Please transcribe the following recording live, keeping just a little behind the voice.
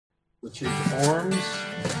which is arms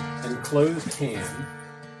and closed hand,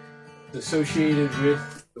 associated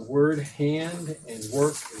with the word hand and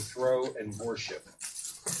work and throw and worship.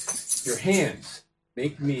 Your hands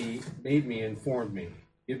made me, and formed me.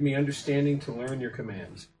 Give me understanding to learn your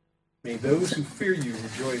commands. May those who fear you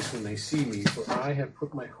rejoice when they see me, for I have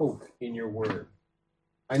put my hope in your word.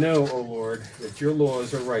 I know, O Lord, that your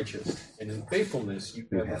laws are righteous, and in faithfulness you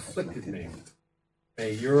have afflicted me.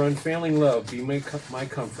 May your unfailing love be my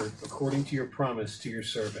comfort, according to your promise to your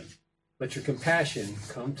servant. Let your compassion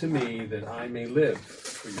come to me, that I may live,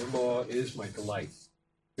 for your law is my delight.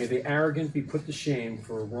 May the arrogant be put to shame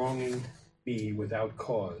for wronging me without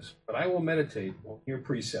cause, but I will meditate on your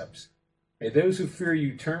precepts. May those who fear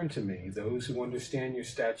you turn to me, those who understand your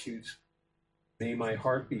statutes. May my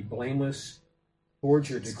heart be blameless towards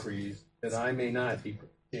your decrees, that I may not be put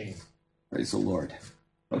to shame. Praise the Lord.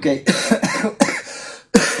 Okay,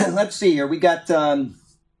 let's see here. We got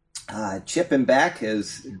Chip in back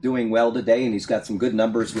is doing well today, and he's got some good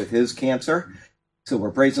numbers with his cancer. So we're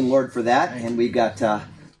praising the Lord for that. And we got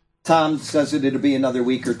Tom says that it'll be another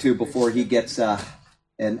week or two before he gets an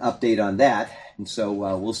update on that. And so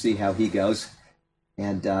we'll see how he goes.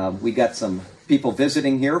 And we got some people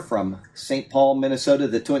visiting here from St. Paul, Minnesota,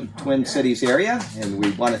 the Twin Cities area. And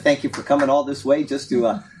we want to thank you for coming all this way just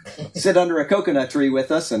to sit under a coconut tree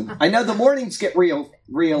with us. And I know the mornings get real,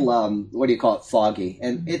 foggy.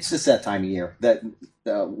 And it's just that time of year that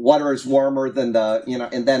the water is warmer than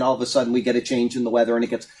and then all of a sudden we get a change in the weather and it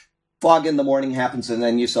gets fog in the morning happens, and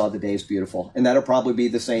then you saw the day's beautiful. And that'll probably be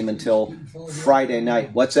the same until Friday night.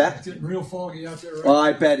 What's that? It's getting real foggy out there right now.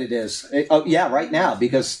 I bet it is. Right now,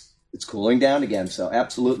 because it's cooling down again. So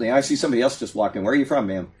absolutely. I see somebody else just walking. Where are you from,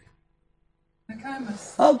 ma'am?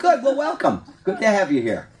 McComas. Oh, good. Well, welcome. Good to have you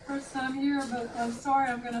here. First time here, but I'm sorry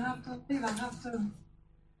I'm going to have to leave. I have to...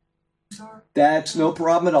 That's no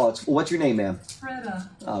problem at all. What's your name, ma'am? Freda.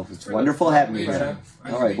 Oh, it's wonderful having you here.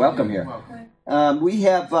 All right, welcome here. We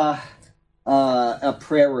have a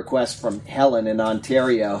prayer request from Helen in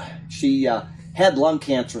Ontario. She had lung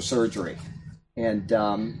cancer surgery,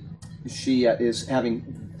 and she is having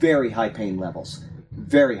very high pain levels,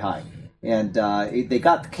 very high. And they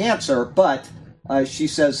got the cancer, but she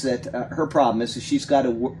says that her problem is that she's got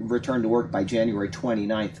to return to work by January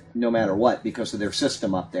 29th, no matter what, because of their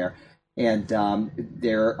system up there. And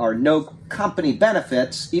there are no company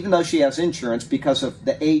benefits, even though she has insurance, because of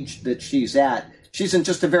the age that she's at. She's in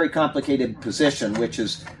just a very complicated position, which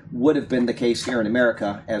would have been the case here in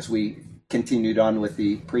America as we continued on with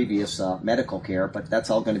the previous medical care. But that's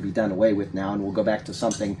all going to be done away with now, and we'll go back to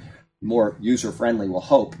something more user-friendly, we'll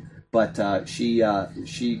hope. But she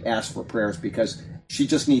asked for prayers because she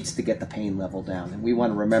just needs to get the pain level down, and we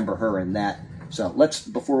want to remember her in that. So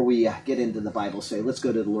before we get into the Bible, let's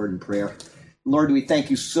go to the Lord in prayer. Lord, we thank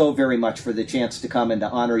you so very much for the chance to come and to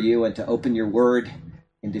honor you and to open your word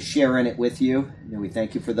and to share in it with you. And we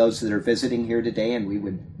thank you for those that are visiting here today, and we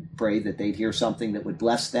would pray that they'd hear something that would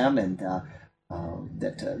bless them and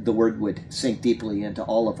that the word would sink deeply into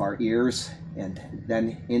all of our ears and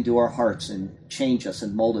then into our hearts and change us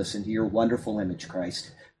and mold us into your wonderful image,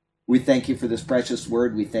 Christ. We thank you for this precious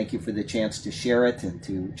word. We thank you for the chance to share it and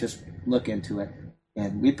to just look into it.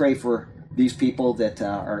 And we pray for these people that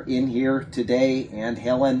are in here today, and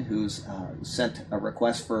Helen, who's sent a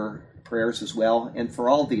request for prayers as well, and for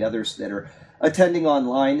all the others that are attending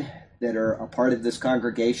online, that are a part of this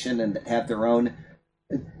congregation and that have their own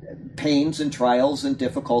pains and trials and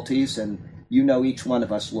difficulties. And you know each one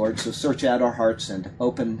of us, Lord. So search out our hearts and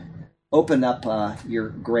open up your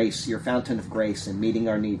grace, your fountain of grace, and meeting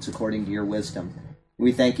our needs according to your wisdom.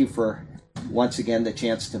 We thank you for, once again, the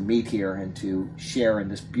chance to meet here and to share in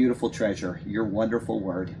this beautiful treasure, your wonderful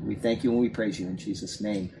word. We thank you and we praise you in Jesus'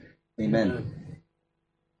 name. Amen.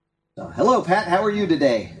 Hello, Pat. How are you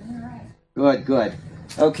today? All right. Good.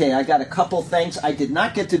 Okay, I got a couple things. I did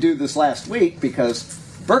not get to do this last week because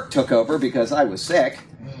Burke took over because I was sick,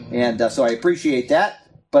 and so I appreciate that.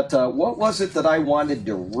 But what was it that I wanted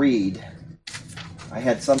to read? I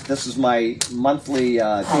had this is my monthly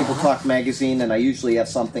Table Talk magazine, and I usually have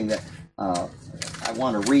something that I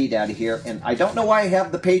want to read out of here. And I don't know why I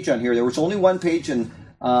have the page on here. There was only one page, and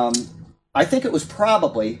I think it was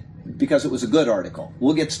probably because it was a good article.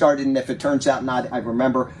 We'll get started, and if it turns out not, I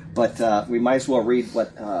remember. But we might as well read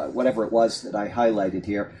whatever it was that I highlighted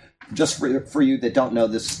here. Just for you that don't know,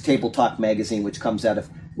 this Table Talk magazine, which comes out of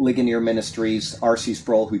Ligonier Ministries, R.C.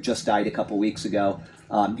 Sproul, who just died a couple weeks ago.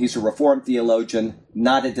 He's a Reformed theologian,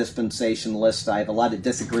 not a dispensationalist. I have a lot of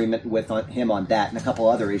disagreement with him on that and a couple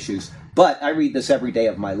other issues. But I read this every day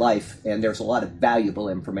of my life, and there's a lot of valuable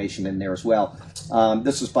information in there as well.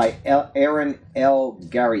 This is by Aaron L.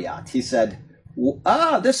 Garriott. He said,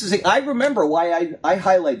 I remember why I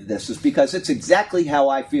highlighted this, is because it's exactly how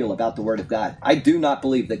I feel about the Word of God. I do not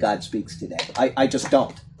believe that God speaks today. I just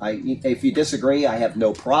don't. If you disagree, I have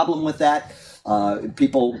no problem with that.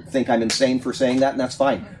 People think I'm insane for saying that, and that's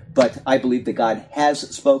fine. But I believe that God has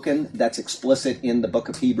spoken. That's explicit in the book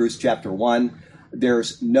of Hebrews chapter 1.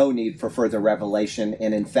 There's no need for further revelation,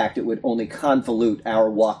 and in fact, it would only convolute our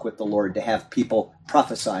walk with the Lord to have people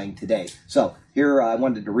prophesying today. So here I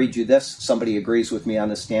wanted to read you this. Somebody agrees with me on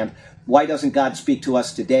this stand. Why doesn't God speak to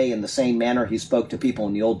us today in the same manner he spoke to people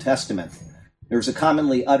in the Old Testament? There's a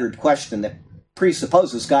commonly uttered question that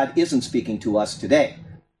presupposes God isn't speaking to us today.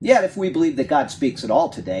 Yet, if we believe that God speaks at all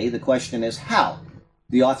today, the question is how?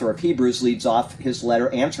 The author of Hebrews leads off his letter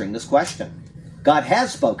answering this question. God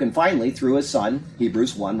has spoken finally through his Son,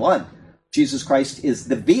 Hebrews 1:1. Jesus Christ is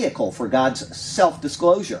the vehicle for God's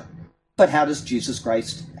self-disclosure. But how does Jesus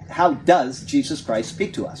Christ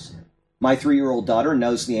speak to us? My 3-year-old daughter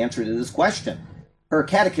knows the answer to this question. Her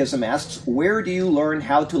catechism asks, where do you learn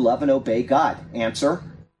how to love and obey God? Answer,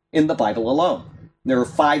 in the Bible alone. There are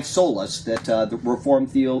 5 solas that the Reformed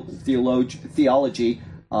theology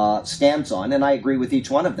stands on, and I agree with each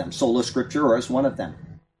one of them. Sola Scriptura is one of them.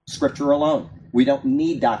 Scripture alone. We don't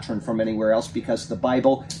need doctrine from anywhere else because the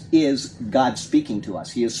Bible is God speaking to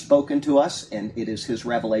us. He has spoken to us, and it is his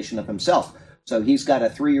revelation of himself. So he's got a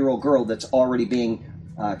 3-year-old girl that's already being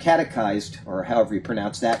catechized, or however you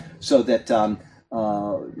pronounce that, so that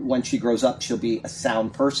when she grows up, she'll be a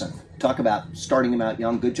sound person. Talk about starting him out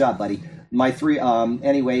young. Good job, buddy.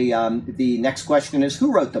 The next question is,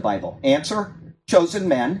 who wrote the Bible? Answer, chosen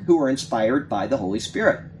men who were inspired by the Holy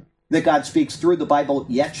Spirit. That God speaks through the Bible,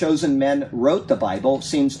 yet chosen men wrote the Bible,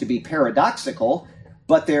 seems to be paradoxical,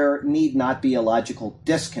 but there need not be a logical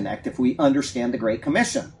disconnect if we understand the Great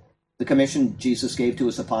Commission. The commission Jesus gave to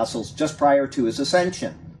his apostles just prior to his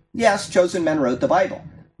ascension. Yes, chosen men wrote the Bible.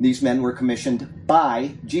 These men were commissioned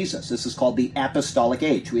by Jesus. This is called the apostolic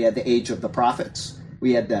age. We had the age of the prophets.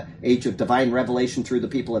 We had the age of divine revelation through the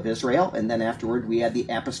people of Israel, and then afterward we had the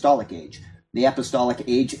apostolic age. The apostolic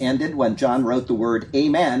age ended when John wrote the word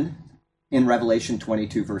amen in Revelation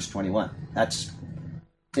 22, verse 21.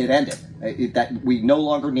 It ended. That we no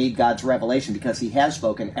longer need God's revelation because he has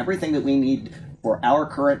spoken everything that we need for our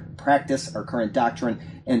current practice, our current doctrine,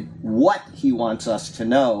 and what he wants us to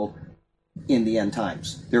know in the end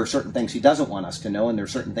times. There are certain things he doesn't want us to know, and there are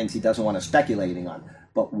certain things he doesn't want us speculating on.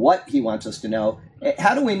 But what he wants us to know,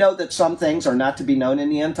 how do we know that some things are not to be known in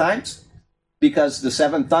the end times? Because the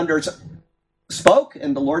 7 thunders spoke,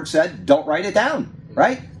 and the Lord said, don't write it down,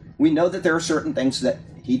 right? We know that there are certain things that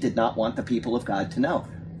he did not want the people of God to know.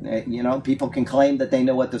 People can claim that they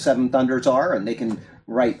know what the 7 thunders are, and they can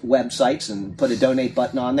write websites and put a donate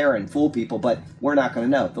button on there and fool people, but we're not going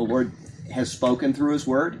to know. The Lord has spoken through his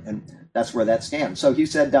word, and that's where that stands. So he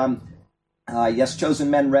said, yes, chosen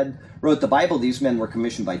men wrote the Bible. These men were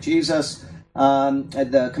commissioned by Jesus.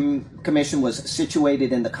 The commission was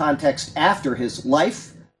situated in the context after his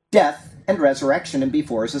life, death, and resurrection, and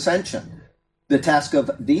before his ascension. The task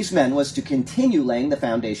of these men was to continue laying the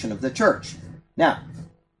foundation of the church. Now,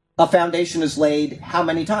 a foundation is laid how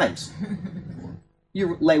many times?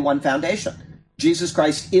 You lay one foundation. Jesus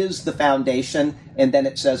Christ is the foundation, and then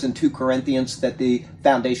it says in 2 Corinthians that the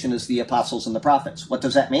foundation is the apostles and the prophets. What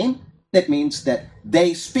does that mean? It means that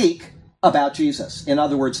they speak about Jesus. In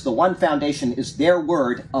other words, the one foundation is their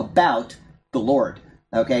word about the Lord.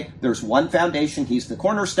 Okay, there's one foundation. He's the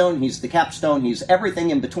cornerstone. He's the capstone. He's everything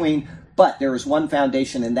in between. But there is one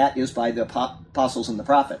foundation, and that is by the apostles and the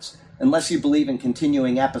prophets. Unless you believe in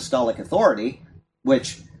continuing apostolic authority,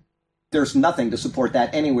 which there's nothing to support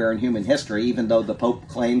that anywhere in human history, even though the Pope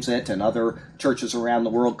claims it and other churches around the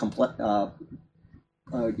world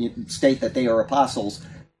state that they are apostles.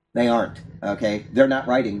 They aren't, okay? They're not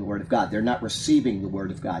writing the Word of God. They're not receiving the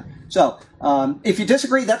Word of God. So, if you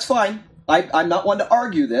disagree, that's fine. I'm not one to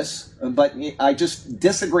argue this, but I just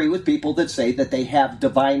disagree with people that say that they have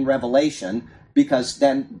divine revelation, because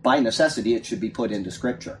then, by necessity, it should be put into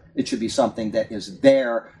Scripture. It should be something that is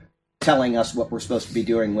there telling us what we're supposed to be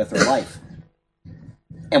doing with our life.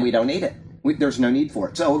 And we don't need it. There's no need for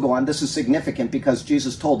it. So we'll go on. This is significant because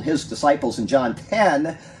Jesus told his disciples in John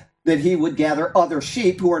 10 that he would gather other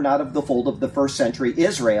sheep who are not of the fold of the first century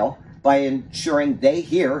Israel by ensuring they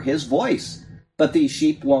hear his voice. But these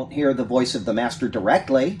sheep won't hear the voice of the master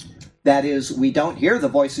directly. That is, we don't hear the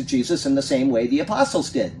voice of Jesus in the same way the apostles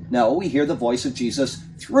did. No, we hear the voice of Jesus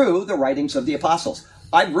through the writings of the apostles.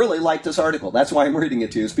 I really like this article. That's why I'm reading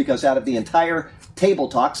it to you, is because out of the entire table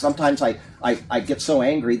talk, sometimes I get so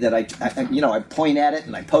angry that I point at it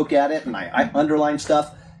and I poke at it and I underline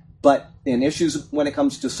stuff. But in issues when it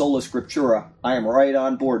comes to sola scriptura, I am right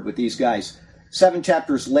on board with these guys. 7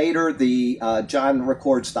 chapters later, John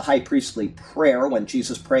records the high priestly prayer when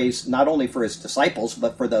Jesus prays not only for his disciples,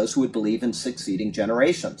 but for those who would believe in succeeding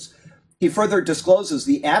generations. He further discloses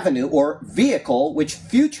the avenue or vehicle which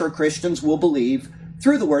future Christians will believe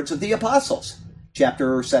through the words of the apostles.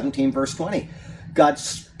 Chapter 17, verse 20. God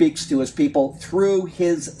speaks to his people through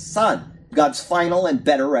his Son, God's final and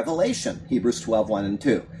better revelation. Hebrews 12, 1 and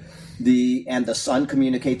 2. And the Son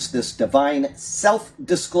communicates this divine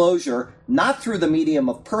self-disclosure not through the medium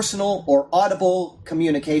of personal or audible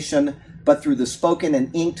communication, but through the spoken and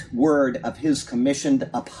inked word of his commissioned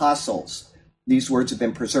apostles. These words have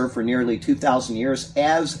been preserved for nearly 2,000 years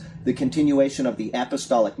as the continuation of the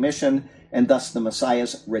apostolic mission and thus the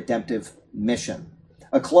Messiah's redemptive mission.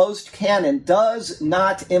 A closed canon does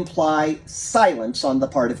not imply silence on the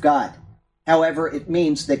part of God. However, it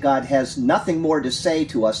means that God has nothing more to say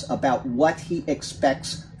to us about what he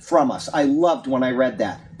expects from us. I loved when I read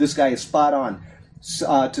that. This guy is spot on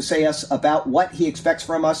to say us about what he expects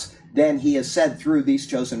from us than he has said through these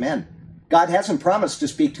chosen men. God hasn't promised to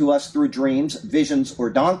speak to us through dreams, visions, or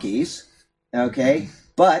donkeys, okay?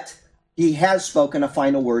 But he has spoken a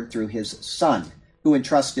final word through his Son, who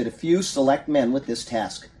entrusted a few select men with this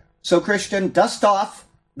task. So, Christian, dust off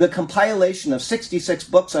the compilation of 66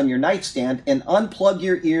 books on your nightstand and unplug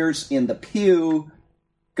your ears in the pew.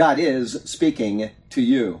 God is speaking to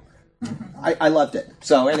you. I loved it.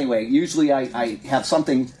 So anyway, usually I have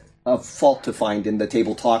something of fault to find in the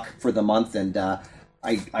table talk for the month, and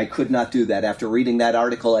I could not do that. After reading that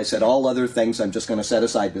article, I said all other things I'm just going to set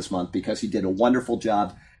aside this month because he did a wonderful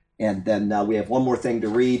job. And then we have one more thing to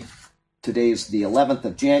read. Today's the 11th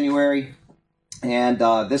of January, and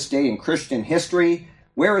this day in Christian history.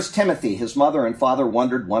 Where is Timothy? His mother and father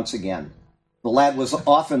wondered once again. The lad was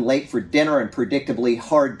often late for dinner and predictably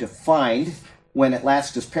hard to find. When at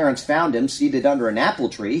last his parents found him seated under an apple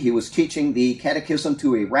tree, he was teaching the catechism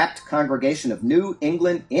to a rapt congregation of New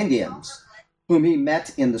England Indians, whom he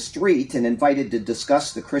met in the street and invited to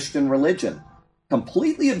discuss the Christian religion.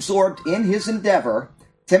 Completely absorbed in his endeavor,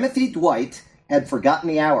 Timothy Dwight had forgotten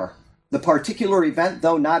the hour. The particular event,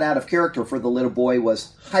 though not out of character for the little boy,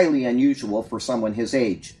 was highly unusual for someone his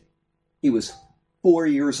age. He was 4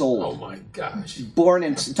 years old. Oh my gosh. Born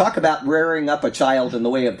in, talk about rearing up a child in the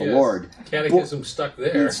way of the Lord. Catechism stuck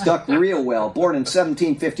there. It stuck real well. Born in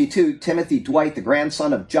 1752, Timothy Dwight, the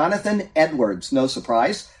grandson of Jonathan Edwards, no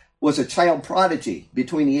surprise, was a child prodigy.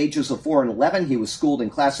 Between the ages of 4 and 11, he was schooled in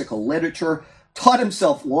classical literature, taught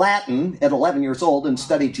himself Latin at 11 years old, and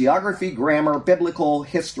studied geography, grammar, biblical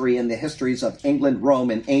history, and the histories of England, Rome,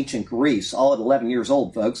 and ancient Greece, all at 11 years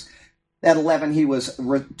old, folks. At 11, he was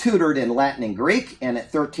tutored in Latin and Greek, and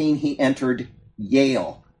at 13, he entered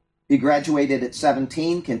Yale. He graduated at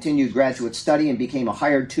 17, continued graduate study, and became a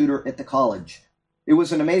hired tutor at the college. It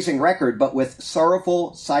was an amazing record, but with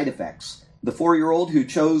sorrowful side effects. The 4-year-old who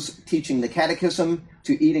chose teaching the catechism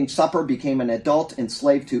to eating supper became an adult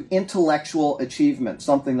enslaved to intellectual achievement,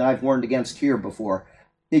 something that I've warned against here before.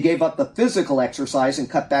 He gave up the physical exercise and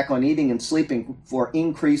cut back on eating and sleeping for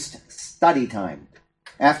increased study time.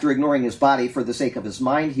 After ignoring his body for the sake of his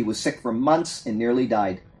mind, he was sick for months and nearly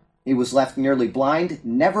died. He was left nearly blind,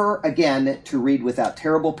 never again to read without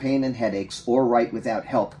terrible pain and headaches or write without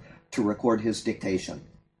help to record his dictation.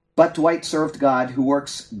 But Dwight served God, who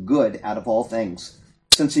works good out of all things.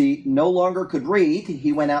 Since he no longer could read,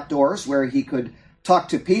 he went outdoors where he could talk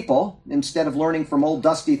to people. Instead of learning from old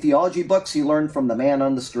dusty theology books, he learned from the man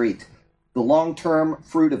on the street. The long-term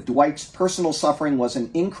fruit of Dwight's personal suffering was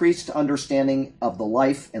an increased understanding of the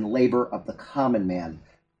life and labor of the common man.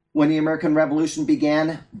 When the American Revolution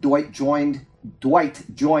began, Dwight joined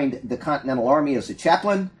the Continental Army as a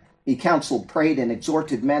chaplain. He counseled, prayed, and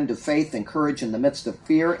exhorted men to faith and courage in the midst of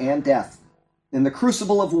fear and death. In the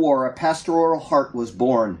crucible of war, a pastoral heart was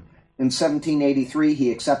born. In 1783,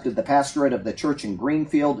 he accepted the pastorate of the church in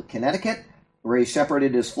Greenfield, Connecticut, where he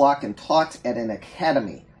shepherded his flock and taught at an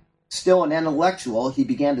academy. Still an intellectual, he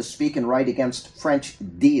began to speak and write against French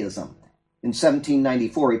deism. In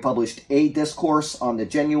 1794, he published A Discourse on the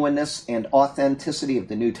Genuineness and Authenticity of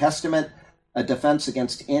the New Testament, a defense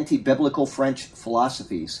against anti-biblical French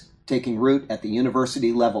philosophies, taking root at the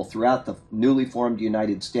university level throughout the newly formed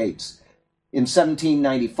United States. In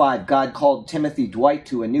 1795, God called Timothy Dwight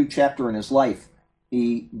to a new chapter in his life.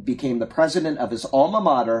 he became the president of his alma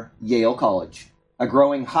mater, Yale College, a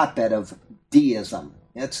growing hotbed of deism.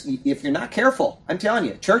 If you're not careful, I'm telling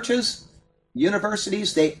you, churches,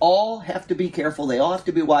 universities, they all have to be careful. They all have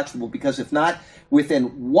to be watchful, because if not,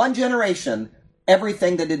 within one generation,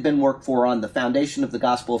 everything that had been worked for on the foundation of the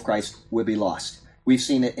gospel of Christ would be lost. We've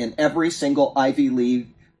seen it in every single Ivy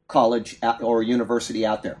League college or university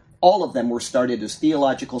out there. All of them were started as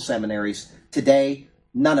theological seminaries. Today,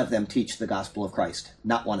 none of them teach the gospel of Christ.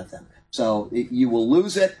 Not one of them. So you will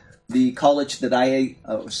lose it. The college that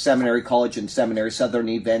seminary college and seminary, Southern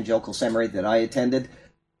Evangelical Seminary that I attended,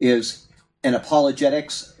 is an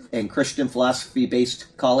apologetics and Christian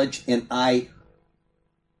philosophy-based college, and I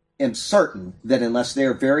am certain that unless they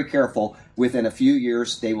are very careful, within a few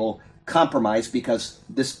years they will compromise, because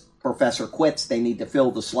this professor quits, they need to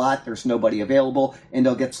fill the slot, there's nobody available, and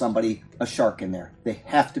they'll get a shark in there. They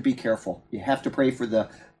have to be careful. You have to pray for the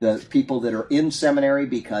people that are in seminary,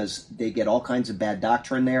 because they get all kinds of bad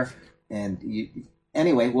doctrine there. And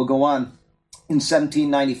anyway, we'll go on. In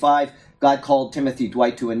 1795, God called Timothy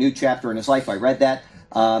Dwight to a new chapter in his life. I read that.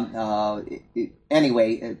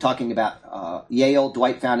 Anyway, talking about Yale,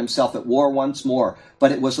 Dwight found himself at war once more,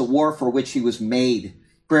 but it was a war for which he was made.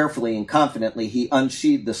 Prayerfully and confidently, he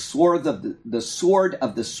unsheathed the sword of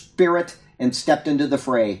the Spirit and stepped into the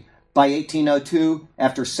fray. By 1802,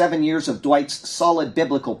 after 7 years of Dwight's solid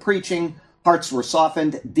biblical preaching, hearts were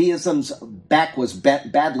softened, deism's back was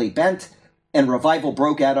badly bent, and revival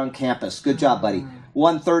broke out on campus. Good job, buddy.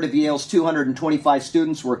 1/3 of Yale's 225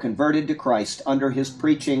 students were converted to Christ under his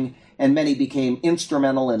preaching, and many became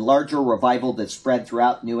instrumental in larger revival that spread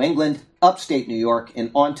throughout New England, upstate New York,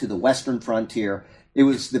 and onto the western frontier. It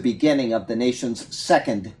was the beginning of the nation's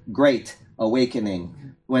second great awakening.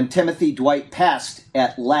 When Timothy Dwight passed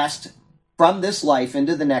at last from this life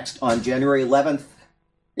into the next on January 11th,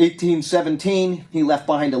 1817, he left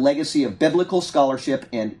behind a legacy of biblical scholarship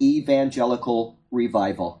and evangelical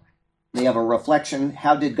revival. They have a reflection.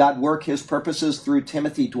 How did God work his purposes through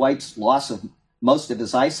Timothy Dwight's loss of most of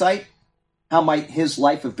his eyesight? How might his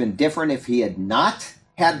life have been different if he had not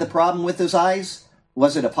had the problem with his eyes?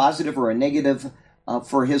 Was it a positive or a negative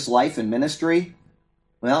for his life and ministry?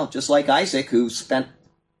 Well, just like Isaac, who spent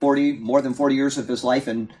more than 40 years of his life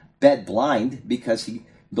in bed blind, because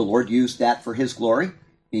the Lord used that for his glory.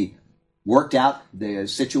 He worked out the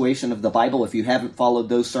situation of the Bible. If you haven't followed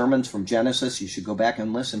those sermons from Genesis, you should go back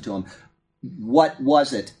and listen to them. What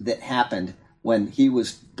was it that happened when he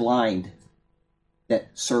was blind that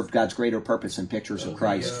served God's greater purpose in pictures of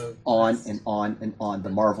Christ? On and on and on, the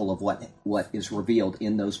marvel of what is revealed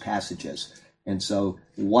in those passages. And so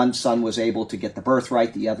one son was able to get the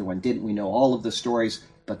birthright, the other one didn't. We know all of the stories,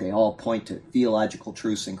 but they all point to theological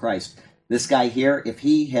truths in Christ. This guy here, if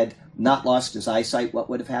he had not lost his eyesight, what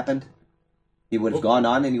would have happened? He would have gone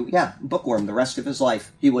on and bookworm the rest of his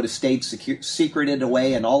life. He would have stayed secreted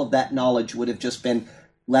away, and all of that knowledge would have just been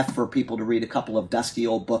left for people to read a couple of dusty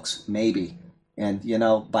old books, maybe. And,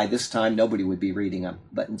 by this time, nobody would be reading them.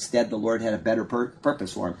 But instead, the Lord had a better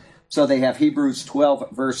purpose for him. So they have Hebrews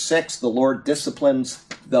 12, verse 6, the Lord disciplines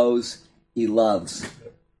those he loves.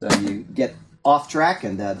 So you get off track,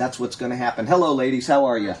 and that's what's going to happen. Hello, ladies. How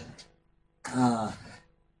are you?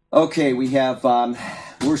 Okay, we have,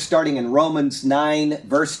 we're starting in Romans 9,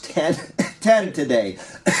 verse 10 today.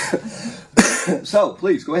 So,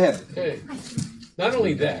 please, go ahead. Okay. Not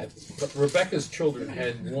only that, but Rebekah's children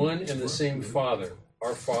had one and the same father,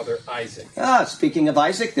 our father Isaac. Speaking of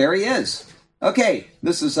Isaac, there he is. Okay,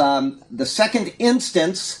 this is the second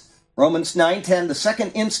instance, Romans 9:10, the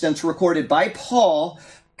second instance recorded by Paul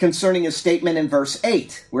concerning his statement in verse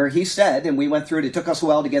 8, where he said, and we went through it took us a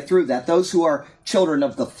while to get through that, those who are children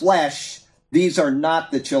of the flesh, these are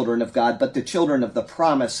not the children of God, but the children of the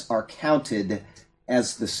promise are counted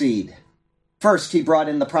as the seed. First, he brought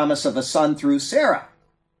in the promise of a son through Sarah,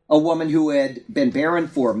 a woman who had been barren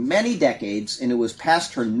for many decades and who was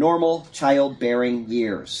past her normal childbearing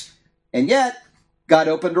years. And yet, God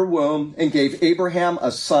opened her womb and gave Abraham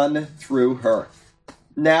a son through her.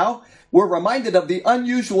 Now, we're reminded of the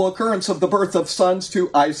unusual occurrence of the birth of sons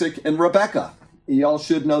to Isaac and Rebekah. You all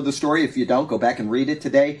should know the story. If you don't, go back and read it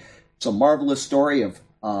today. It's a marvelous story of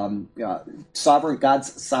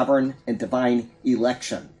God's sovereign and divine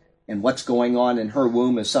election. And what's going on in her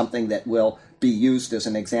womb is something that will be used as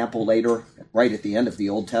an example later, right at the end of the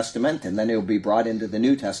Old Testament, and then it will be brought into the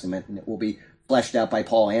New Testament, and it will be fleshed out by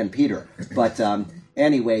Paul and Peter. But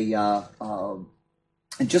anyway,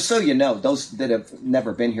 and just so you know, those that have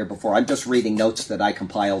never been here before, I'm just reading notes that I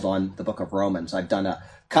compiled on the book of Romans. I've done a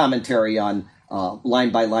commentary on,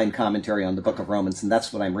 line-by-line commentary on the book of Romans, and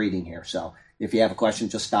that's what I'm reading here. So if you have a question,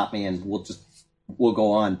 just stop me and we'll just we'll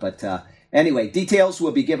go on. But anyway, details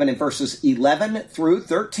will be given in verses 11 through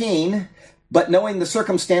 13. But knowing the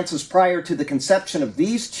circumstances prior to the conception of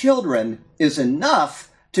these children is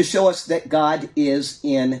enough to show us that God is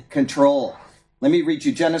in control. Let me read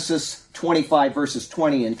you Genesis 25, verses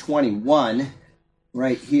 20 and 21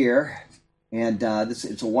 right here. And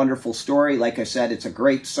it's a wonderful story. Like I said, it's a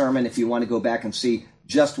great sermon if you want to go back and see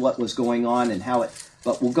just what was going on and how it...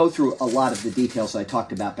 But we'll go through a lot of the details I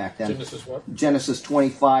talked about back then. Genesis what? Genesis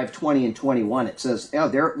 25, 20, and 21. It says,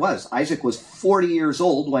 there it was. Isaac was 40 years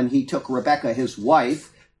old when he took Rebekah, his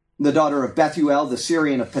wife, the daughter of Bethuel, the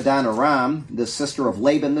Syrian of Padan Aram, the sister of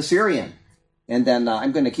Laban, the Syrian. And then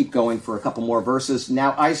I'm going to keep going for a couple more verses.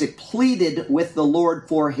 Now Isaac pleaded with the Lord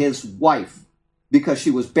for his wife because she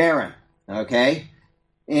was barren. Okay?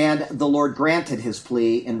 And the Lord granted his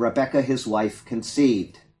plea, and Rebekah, his wife,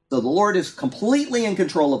 conceived. So the Lord is completely in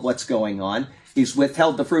control of what's going on. He's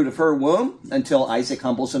withheld the fruit of her womb until Isaac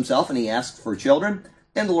humbles himself and he asks for children.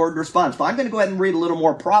 And the Lord responds. But I'm going to go ahead and read a little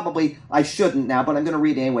more. Probably I shouldn't now, but I'm going to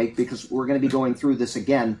read anyway because we're going to be going through this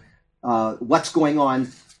again. What's going on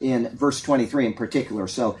in verse 23 in particular.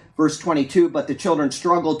 So verse 22, but the children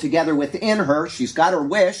struggled together within her. She's got her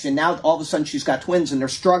wish, and now all of a sudden she's got twins and they're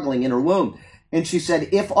struggling in her womb. And she said,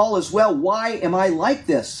 if all is well, why am I like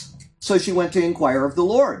this? So she went to inquire of the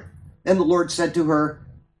Lord. And the Lord said to her,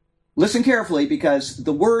 listen carefully, because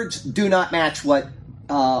the words do not match what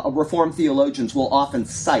Reformed theologians will often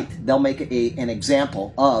cite. They'll make an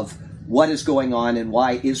example of what is going on and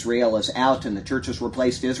why Israel is out and the church has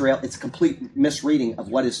replaced Israel. It's a complete misreading of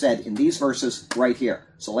what is said in these verses right here.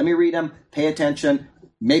 So let me read them. Pay attention.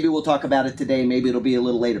 Maybe we'll talk about it today. Maybe it'll be a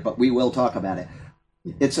little later, but we will talk about it.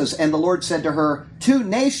 It says, and the Lord said to her, two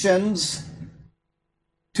nations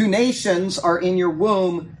are in your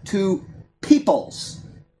womb, two peoples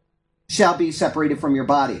shall be separated from your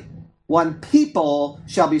body. One people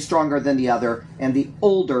shall be stronger than the other, and the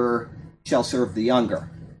older shall serve the younger.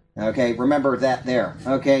 Okay, remember that there.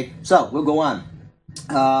 Okay, so we'll go on.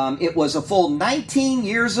 It was a full 19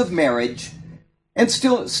 years of marriage, and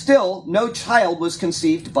still no child was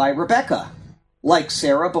conceived by Rebekah. Like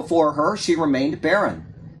Sarah before her, she remained barren.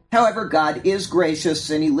 However, God is gracious,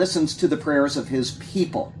 and he listens to the prayers of his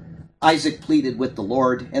people. Isaac pleaded with the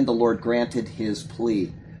Lord, and the Lord granted his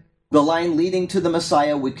plea. The line leading to the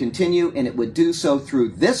Messiah would continue, and it would do so through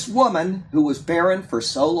this woman who was barren for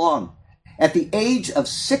so long. At the age of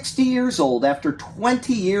 60 years old, after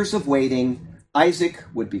 20 years of waiting, Isaac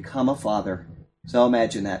would become a father. So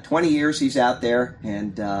imagine that. 20 years he's out there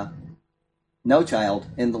and no child,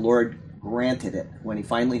 and the Lord granted it when he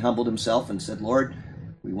finally humbled himself and said, Lord,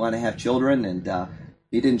 we want to have children. And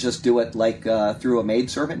he didn't just do it like through a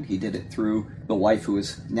maidservant. He did it through the wife who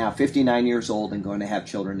is now 59 years old and going to have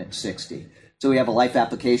children at 60. So we have a life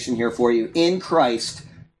application here for you. In Christ,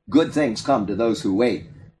 good things come to those who wait.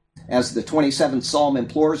 As the 27th Psalm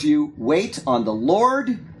implores you, wait on the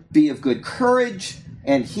Lord, be of good courage,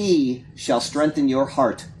 and he shall strengthen your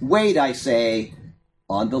heart. Wait, I say,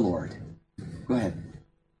 on the Lord. Go ahead.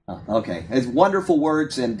 Oh, okay. It's wonderful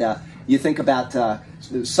words, and you think about,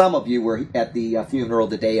 some of you were at the funeral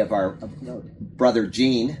today of our brother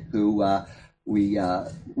Gene, who we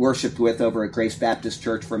worshiped with over at Grace Baptist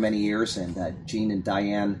Church for many years, and Gene and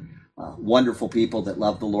Diane, wonderful people that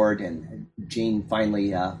love the Lord, and Gene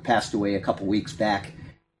finally passed away a couple weeks back,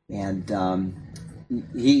 and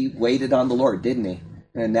he waited on the Lord, didn't he?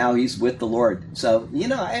 And now he's with the Lord. So, you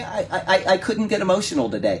know, I couldn't get emotional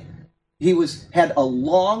today. He had a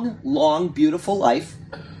long, beautiful life.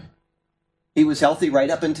 He was healthy right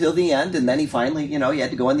up until the end, and then he finally, he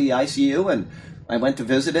had to go in the ICU, and I went to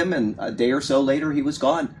visit him, and a day or so later he was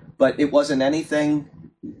gone. But it wasn't anything,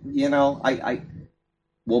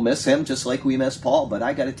 we'll miss him just like we miss Paul, but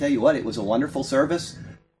I got to tell you what, it was a wonderful service.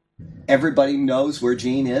 Everybody knows where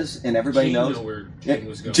Gene is, and everybody knows where Gene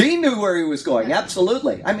was going. Gene knew where he was going,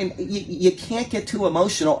 absolutely. I mean, you can't get too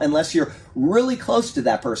emotional unless you're really close to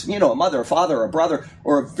that person. A mother, a father, a brother,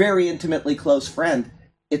 or a very intimately close friend.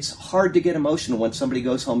 It's hard to get emotional when somebody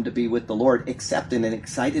goes home to be with the Lord, except in an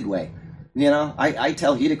excited way. I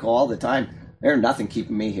tell Hideko all the time, there's nothing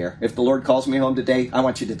keeping me here. If the Lord calls me home today, I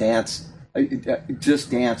want you to dance.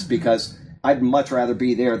 Just dance, because I'd much rather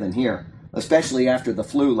be there than here, especially after the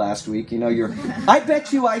flu last week. I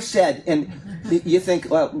bet you I said, and you think,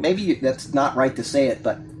 well, maybe that's not right to say it,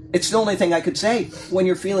 but it's the only thing I could say. When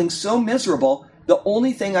you're feeling so miserable, the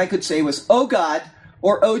only thing I could say was, oh God,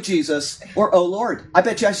 or oh Jesus, or oh Lord. I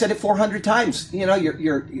bet you I said it 400 times.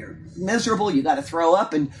 You're miserable, you got to throw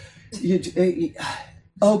up, and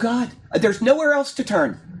oh God. There's nowhere else to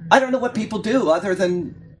turn. I don't know what people do other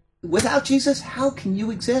than, without Jesus, how can you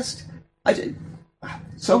exist?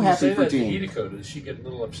 So When you happy say for that to Jean. Hideko, does she get a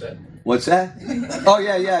little upset? What's that? Oh,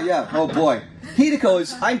 yeah. Oh, boy. Hideko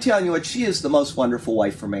is, I'm telling you what, she is the most wonderful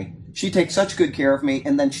wife for me. She takes such good care of me,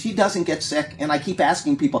 and then she doesn't get sick. And I keep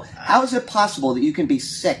asking people, how is it possible that you can be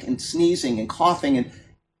sick and sneezing and coughing? And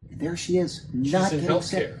there she is, not She's in getting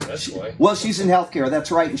sick. healthcare, that's why. Well, she's in healthcare,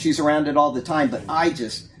 that's right, and she's around it all the time. But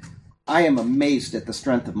I am amazed at the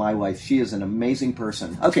strength of my wife. She is an amazing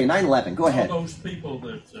person. Okay, 9/11, go ahead. All those people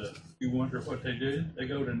that you wonder what they do, they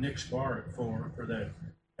go to Nick's Bar at 4 for that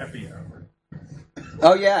happy hour.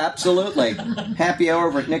 Oh, yeah, absolutely. Happy hour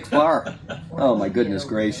over at Nick's Bar. Oh, my goodness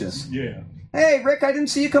gracious. Yeah. Hey, Rick, I didn't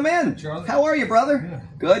see you come in. Charlie. How are you, brother?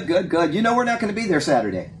 Yeah. Good. You know we're not going to be there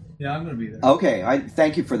Saturday. Yeah, I'm going to be there. Okay, I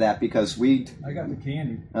thank you for that because we... I got the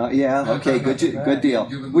candy. Yeah, okay, good deal.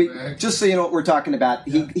 We, just so you know what we're talking about,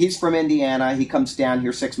 he's from Indiana. He comes down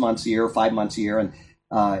here 6 months a year, 5 months a year, and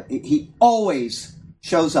he always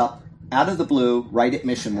shows up out of the blue right at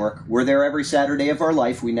mission work. We're there every Saturday of our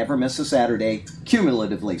life. We never miss a Saturday,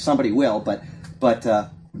 cumulatively. Somebody will, but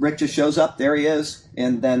Rick just shows up. There he is.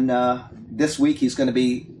 And then this week he's going to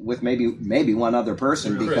be with maybe one other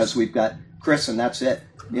person because we've got Chris, and that's it.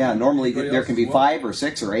 Yeah, normally there can be 5 or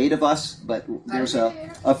 6 or 8 of us, but there's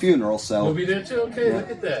a funeral, so... You'll be there too? Okay, Yeah.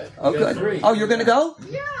 Look at that. Oh, You got good. 3. Oh, you're going to go?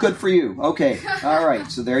 Yeah. Good for you. Okay. All right.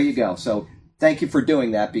 So there you go. So thank you for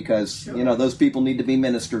doing that because, those people need to be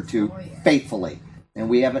ministered to faithfully. And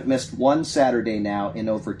we haven't missed one Saturday now in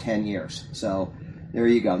over 10 years. So there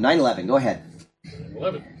you go. 9/11. Go ahead.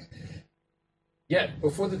 11. Yet,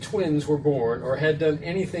 before the twins were born or had done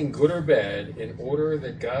anything good or bad, in order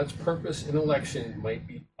that God's purpose in election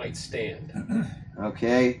might stand.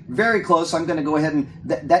 Okay. Very close. I'm going to go ahead and...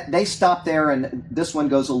 they stop there, and this one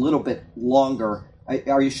goes a little bit longer.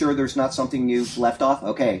 Are you sure there's not something you've left off?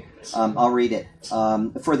 Okay. I'll read it.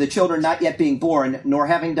 For the children not yet being born, nor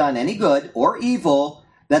having done any good or evil,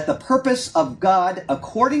 that the purpose of God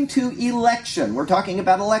according to election, we're talking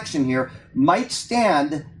about election here, might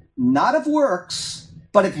stand, not of works,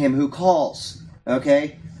 but of him who calls.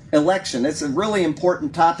 Okay? Election. It's a really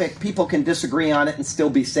important topic. People can disagree on it and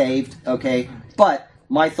still be saved. Okay? But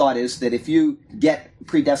my thought is that if you get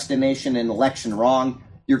predestination and election wrong,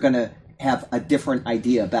 you're going to have a different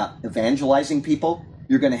idea about evangelizing people.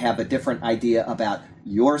 You're going to have a different idea about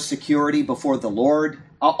your security before the Lord.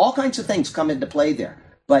 All kinds of things come into play there.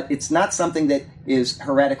 But it's not something that is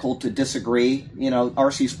heretical to disagree.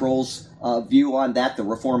 R.C. Sproul's view on that, the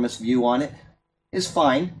reformist view on it, is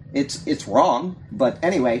fine. It's wrong. But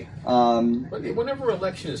anyway... But whenever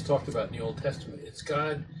election is talked about in the Old Testament, it's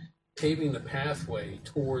God paving the pathway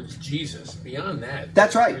towards Jesus. Beyond that,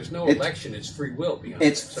 that's right. There's no election; it's free will. Beyond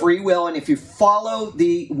it's that. Free will, and if you follow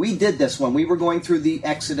we did this when we were going through the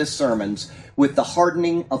Exodus sermons with the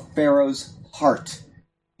hardening of Pharaoh's heart.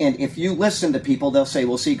 And if you listen to people, they'll say,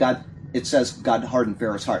 "Well, see, God." It says God hardened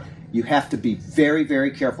Pharaoh's heart. You have to be very,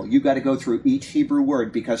 very careful. You got to go through each Hebrew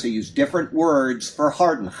word because they use different words for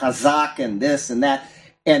harden, chazak, and this and that.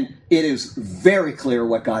 And it is very clear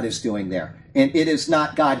what God is doing there. And it is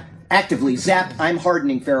not God actively, I'm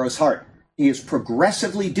hardening Pharaoh's heart. He is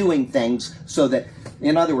progressively doing things so that,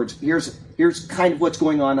 in other words, here's kind of what's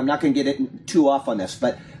going on. I'm not going to get it too off on this,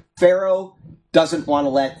 but Pharaoh doesn't want to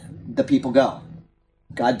let the people go.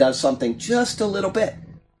 God does something just a little bit.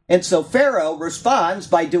 And so Pharaoh responds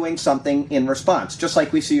by doing something in response, just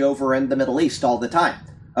like we see over in the Middle East all the time.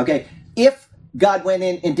 Okay? If God went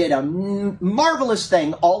in and did a marvelous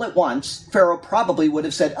thing all at once, Pharaoh probably would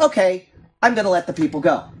have said, okay, I'm going to let the people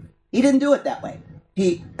go. He didn't do it that way.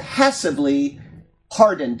 He passively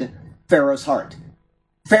hardened Pharaoh's heart.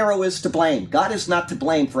 Pharaoh is to blame. God is not to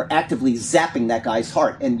blame for actively zapping that guy's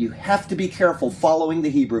heart. And you have to be careful following the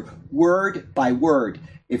Hebrew word by word.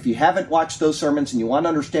 If you haven't watched those sermons and you want to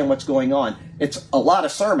understand what's going on, it's a lot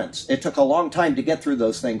of sermons. It took a long time to get through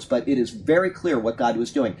those things, but it is very clear what God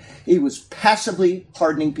was doing. He was passively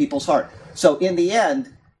hardening people's heart. So in the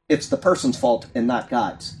end, it's the person's fault and not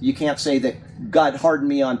God's. You can't say that God hardened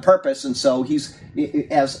me on purpose, and so he's,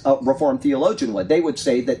 as a Reformed theologian would, they would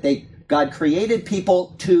say that God created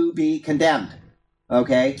people to be condemned.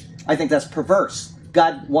 Okay? I think that's perverse.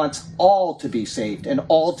 God wants all to be saved and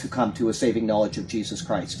all to come to a saving knowledge of Jesus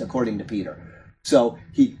Christ, according to Peter. So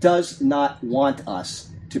he does not want us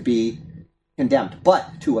to be condemned.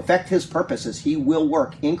 But to effect his purposes, he will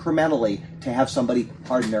work incrementally to have somebody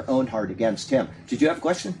harden their own heart against him. Did you have a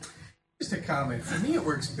question? Just a comment. For me, it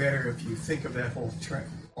works better if you think of that whole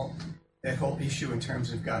issue in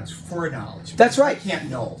terms of God's foreknowledge. That's right. You can't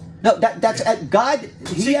know. No, that's God.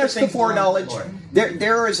 He has the foreknowledge. Lord.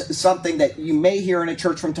 There is something that you may hear in a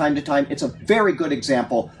church from time to time. It's a very good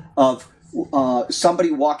example of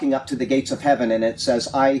somebody walking up to the gates of heaven, and it says,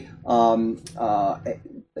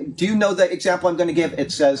 do you know the example I'm going to give?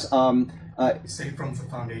 It says, saved from the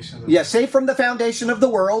foundation of the yeah, saved from the foundation of the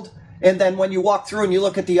world. And then when you walk through and you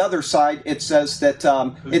look at the other side, it says that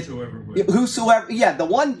Whosoever will. whosoever, yeah, the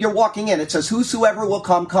one you're walking in, it says, whosoever will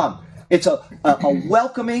come, come. It's a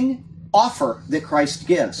welcoming offer that Christ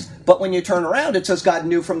gives. But when you turn around, it says God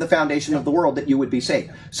knew from the foundation of the world that you would be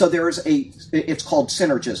saved. So it's called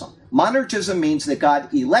synergism. Monergism means that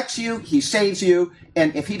God elects you, he saves you,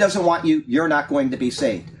 and if he doesn't want you, you're not going to be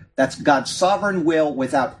saved. That's God's sovereign will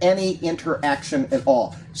without any interaction at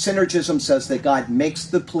all. Synergism says that God makes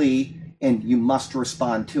the plea and you must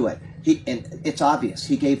respond to it. And it's obvious.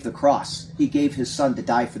 He gave the cross. He gave his son to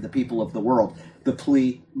die for the people of the world. The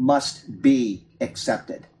plea must be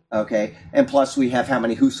accepted. Okay? And plus we have how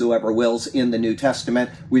many whosoever wills in the New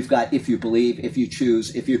Testament. We've got if you believe, if you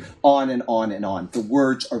choose, if you, on and on and on. The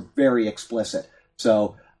words are very explicit.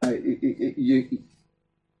 So you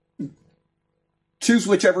choose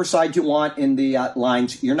whichever side you want in the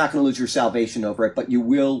lines. You're not going to lose your salvation over it, but you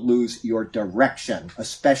will lose your direction,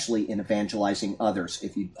 especially in evangelizing others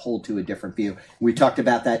if you hold to a different view. We talked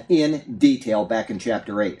about that in detail back in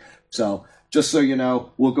chapter 8. So just so you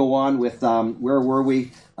know, we'll go on with, where were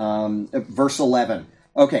we? Verse 11.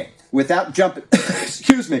 Okay, without jumping,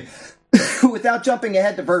 excuse me, without jumping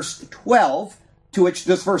ahead to verse 12, to which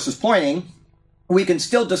this verse is pointing, we can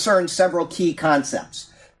still discern several key concepts.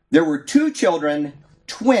 There were two children,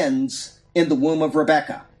 twins, in the womb of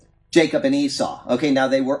Rebekah, Jacob and Esau. Okay, now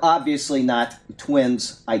they were obviously not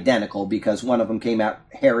twins identical because one of them came out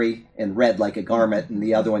hairy and red like a garment and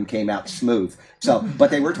the other one came out smooth. So,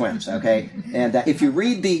 but they were twins, okay? And if you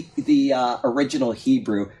read the original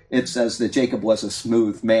Hebrew, it says that Jacob was a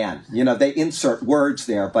smooth man. You know, they insert words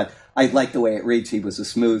there, but I like the way it reads. He was a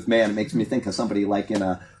smooth man. It makes me think of somebody like in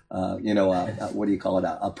a what do you call it?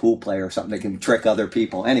 A pool player or something that can trick other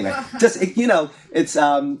people. Anyway, just, it's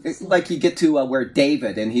like you get to where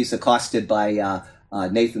David, and he's accosted by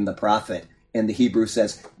Nathan the prophet, and the Hebrew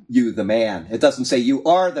says, you the man. It doesn't say you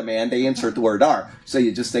are the man. They insert the word are. So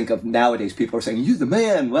you just think of nowadays people are saying, you the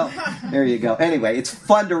man. Well, there you go. Anyway, it's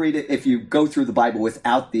fun to read it. If you go through the Bible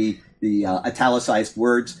without the italicized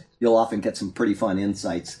words, you'll often get some pretty fun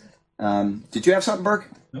insights. Did you have something, Burke?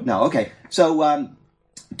 No. Okay. So,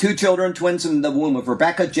 two children, twins in the womb of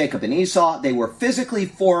Rebekah, Jacob and Esau. They were physically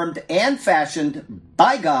formed and fashioned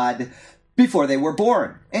by God before they were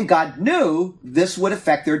born. And God knew this would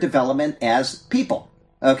affect their development as people.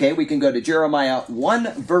 Okay, we can go to Jeremiah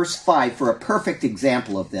 1 verse 5 for a perfect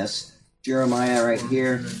example of this. Jeremiah right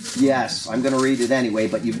here. Yes, I'm going to read it anyway,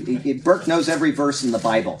 but Burke knows every verse in the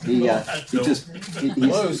Bible. He's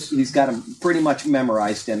got them pretty much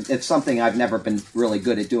memorized, and it's something I've never been really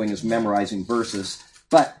good at doing is memorizing verses.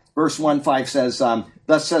 But verse 1:5 says,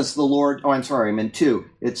 thus says the Lord, I'm in 2.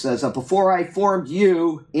 It says, before I formed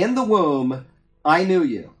you in the womb, I knew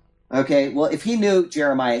you. Okay, well, if he knew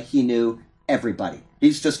Jeremiah, he knew everybody.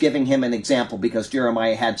 He's just giving him an example because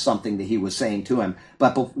Jeremiah had something that he was saying to him.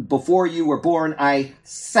 But before you were born, I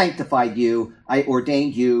sanctified you. I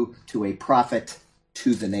ordained you to a prophet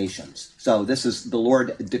to the nations. So this is the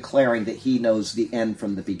Lord declaring that he knows the end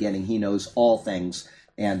from the beginning. He knows all things.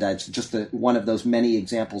 And it's just one of those many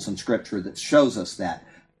examples in Scripture that shows us that.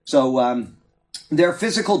 So their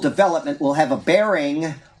physical development will have a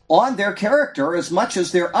bearing on their character as much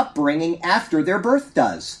as their upbringing after their birth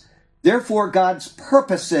does. Therefore, God's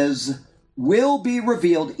purposes will be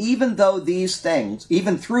revealed even through these things.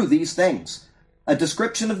 A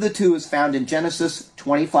description of the two is found in Genesis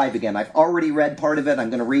 25 again. I've already read part of it. I'm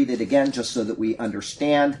going to read it again just so that we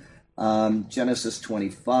understand. Genesis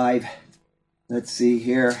 25. Let's see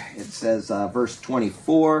here. It says, verse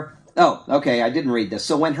 24. Oh, okay, I didn't read this.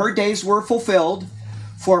 So when her days were fulfilled,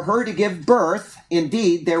 for her to give birth,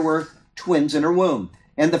 indeed, there were twins in her womb.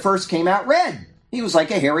 And the first came out red. He was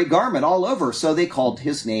like a hairy garment all over, so they called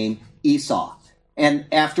his name Esau. And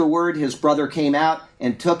afterward, his brother came out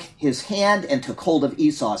and took his hand and took hold of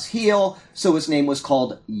Esau's heel, so his name was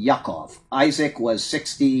called Yaakov. Isaac was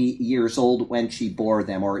 60 years old when she bore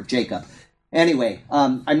them, or Jacob. Anyway,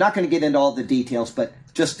 I'm not going to get into all the details, but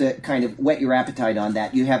just to kind of whet your appetite on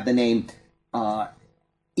that, you have the name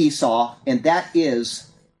Esau, and that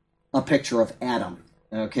is a picture of Adam,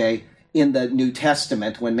 okay? In the New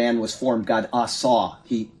Testament, when man was formed, God asah,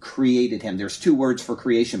 he created him. There's two words for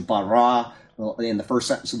creation, bara, in the first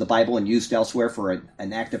sentence of the Bible and used elsewhere for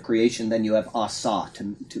an act of creation. Then you have asah,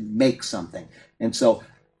 to make something. And so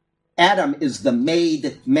Adam is the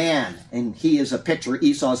made man, and he is a picture,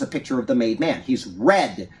 Esau is a picture of the made man. He's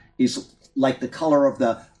red. He's like the color of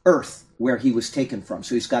the earth, where he was taken from.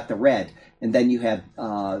 So he's got the red. And then you have,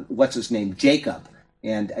 what's his name, Jacob.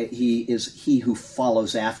 And he is he who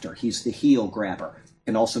follows after. He's the heel grabber.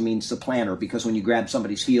 Can also mean supplanter, because when you grab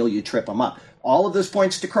somebody's heel, you trip them up. All of this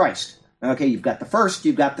points to Christ. Okay, you've got the first,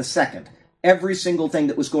 you've got the second. Every single thing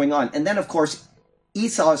that was going on. And then, of course,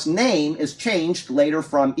 Esau's name is changed later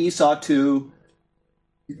from Esau to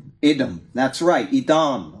Edom. That's right,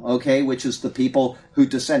 Edom, okay, which is the people who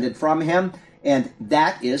descended from him. And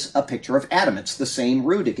that is a picture of Adam. It's the same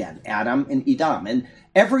root again, Adam and Edom. And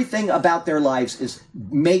everything about their lives is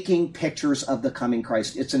making pictures of the coming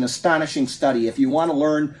Christ. It's an astonishing study. If you want to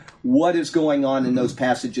learn what is going on in those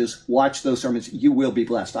passages, watch those sermons. You will be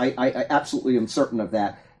blessed. I absolutely am certain of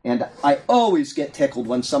that. And I always get tickled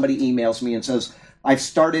when somebody emails me and says, I've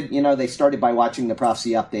started, they started by watching the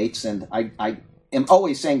prophecy updates, and I am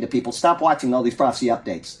always saying to people, stop watching all these prophecy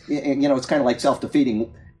updates. It's kind of like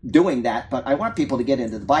self-defeating doing that, but I want people to get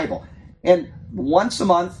into the Bible. And once a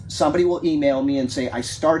month, somebody will email me and say, I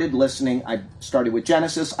started listening. I started with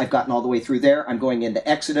Genesis. I've gotten all the way through there. I'm going into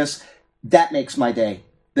Exodus. That makes my day.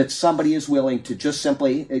 That somebody is willing to just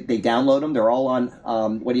simply, they download them. They're all on,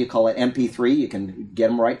 MP3. You can get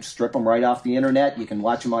them right, strip them right off the internet. You can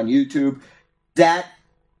watch them on YouTube. That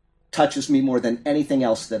touches me more than anything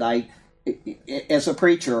else that as a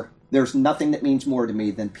preacher, there's nothing that means more to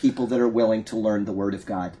me than people that are willing to learn the Word of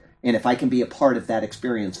God. And if I can be a part of that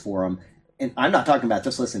experience for them, and I'm not talking about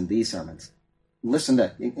just listening to these sermons. Listen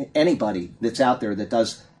to anybody that's out there that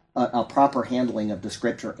does a proper handling of the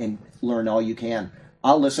Scripture and learn all you can.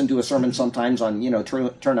 I'll listen to a sermon sometimes on,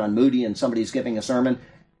 turn on Moody and somebody's giving a sermon,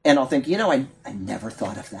 and I'll think, I never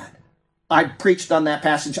thought of that. I preached on that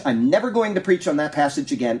passage. I'm never going to preach on that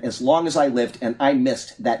passage again as long as I lived, and I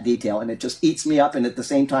missed that detail, and it just eats me up, and at the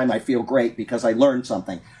same time I feel great because I learned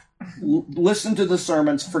something. Listen to the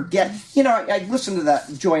sermons. Forget, I listened to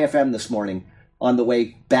that Joy FM this morning on the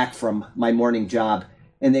way back from my morning job,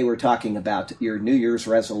 and they were talking about your New Year's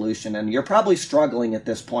resolution, and you're probably struggling at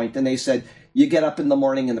this point, and they said, you get up in the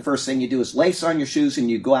morning, and the first thing you do is lace on your shoes, and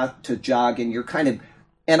you go out to jog, and you're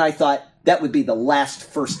and I thought, that would be the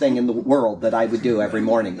first thing in the world that I would do every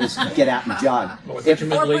morning, is get out and jog. If you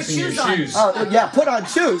meant lacing your shoes. Oh, yeah, put on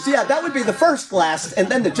shoes. Yeah, that would be the first last, and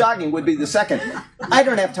then the jogging would be the second. I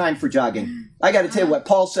don't have time for jogging. I got to tell you what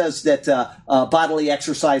Paul says, that bodily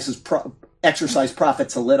exercise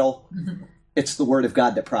profits a little. It's the Word of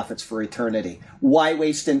God that profits for eternity. Why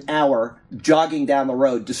waste an hour jogging down the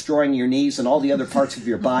road, destroying your knees and all the other parts of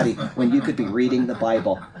your body when you could be reading the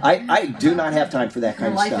Bible? I do not have time for that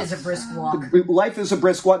kind of stuff. Life is a brisk walk. Life is a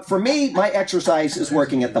brisk walk. For me, my exercise is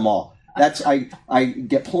working at the mall. I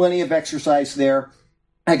get plenty of exercise there.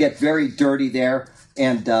 I get very dirty there.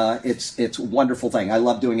 And it's a wonderful thing. I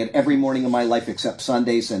love doing it every morning of my life except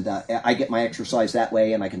Sundays, and I get my exercise that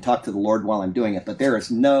way, and I can talk to the Lord while I'm doing it. But there is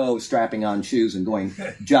no strapping on shoes and going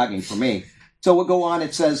jogging for me. So we'll go on.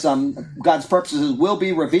 It says, God's purposes will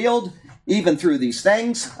be revealed even through these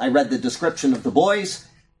things. I read the description of the boys.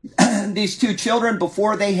 These two children,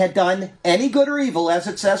 before they had done any good or evil, as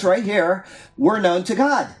it says right here, were known to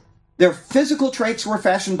God. Their physical traits were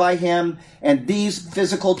fashioned by him, and these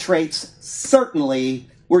physical traits certainly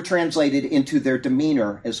were translated into their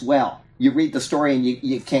demeanor as well. You read the story and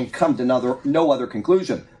you can't come to no other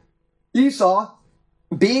conclusion. Esau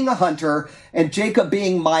being a hunter and Jacob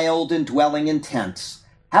being mild and dwelling in tents.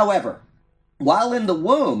 However, while in the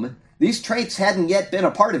womb, these traits hadn't yet been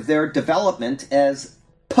a part of their development as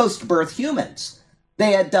post-birth humans.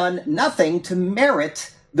 They had done nothing to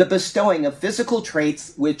merit the bestowing of physical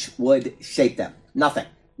traits which would shape them. Nothing.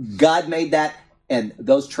 God made that, and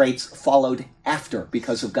those traits followed after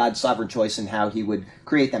because of God's sovereign choice in how he would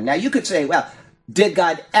create them. Now, you could say, well, did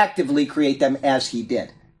God actively create them as he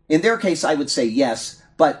did? In their case, I would say yes,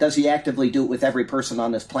 but does he actively do it with every person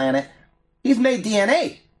on this planet? He's made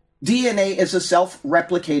DNA. DNA is a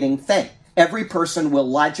self-replicating thing. Every person will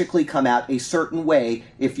logically come out a certain way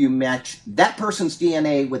if you match that person's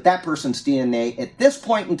DNA with that person's DNA. At this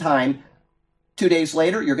point in time, 2 days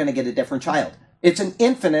later, you're going to get a different child. It's an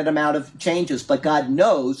infinite amount of changes, but God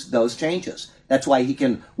knows those changes. That's why he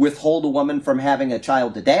can withhold a woman from having a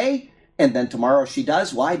child today, and then tomorrow she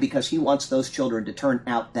does. Why? Because he wants those children to turn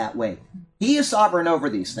out that way. He is sovereign over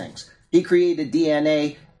these things. He created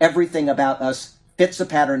DNA. Everything about us fits a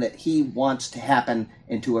pattern that he wants to happen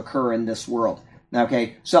and to occur in this world.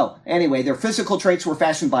 Okay, so anyway, their physical traits were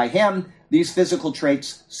fashioned by him. These physical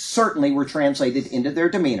traits certainly were translated into their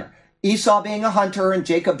demeanor. Esau being a hunter and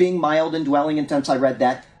Jacob being mild and dwelling in tents, I read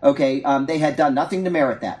that. Okay, they had done nothing to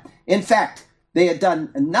merit that. In fact, they had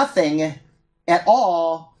done nothing at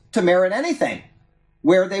all to merit anything.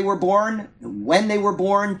 where they were born, when they were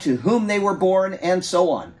born, to whom they were born, and so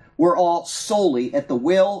on, were all solely at the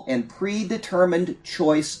will and predetermined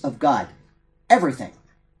choice of God. Everything.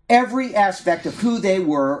 Every aspect of who they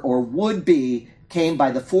were or would be came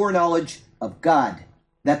by the foreknowledge of God,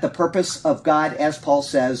 that the purpose of God, as Paul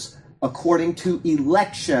says, according to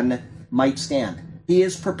election, might stand. He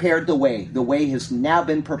has prepared the way. The way has now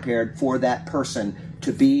been prepared for that person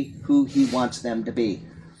to be who he wants them to be.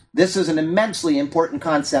 This is an immensely important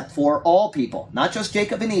concept for all people, not just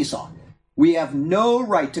Jacob and Esau. We have no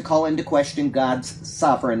right to call into question God's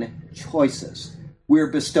sovereign choices. We're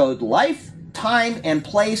bestowed life, time, and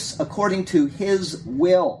place according to his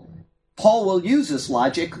will. Paul will use this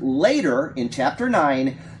logic later in chapter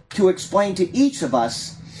 9 to explain to each of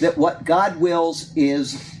us that what God wills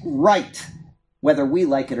is right, whether we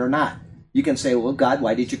like it or not. You can say, well, God,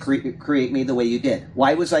 why did you create me the way you did?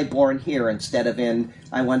 Why was I born here instead of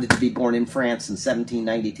I wanted to be born in France in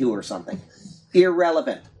 1792 or something?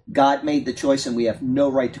 Irrelevant. God made the choice, and we have no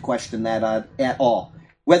right to question that at all.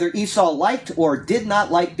 Whether Esau liked or did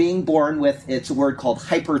not like being born with, it's a word called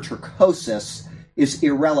hypertrichosis, is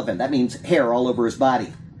irrelevant. That means hair all over his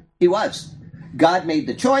body. He was. God made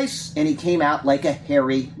the choice, and he came out like a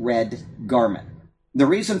hairy red garment. The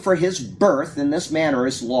reason for his birth in this manner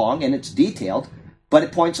is long and it's detailed, but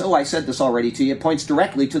it points, I said this already to you, it points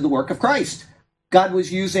directly to the work of Christ. God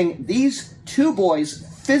was using these two boys'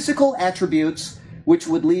 physical attributes, which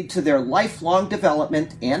would lead to their lifelong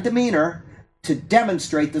development and demeanor, to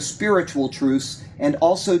demonstrate the spiritual truths and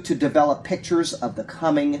also to develop pictures of the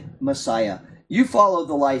coming Messiah. You follow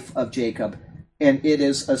the life of Jacob, and it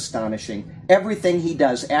is astonishing. Everything he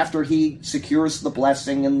does after he secures the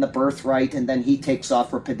blessing and the birthright, and then he takes off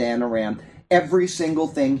for Padan Aram, every single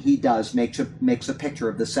thing he does makes a picture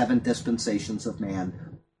of the 7 dispensations of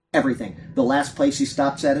man. Everything. The last place he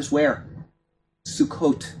stops at is where?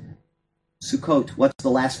 Sukkot. Sukkot. What's the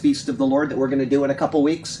last feast of the Lord that we're going to do in a couple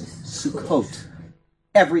weeks? Sukkot.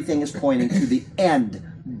 Everything is pointing to the end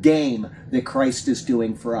game that Christ is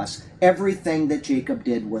doing for us. Everything that Jacob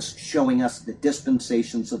did was showing us the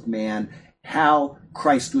dispensations of man, how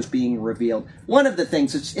Christ was being revealed. One of the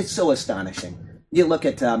things, it's so astonishing. You look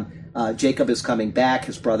at Jacob is coming back.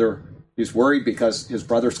 His brother is worried because his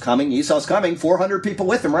brother's coming. Esau's coming, 400 people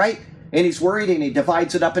with him, right? And he's worried, and he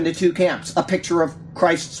divides it up into 2 camps, a picture of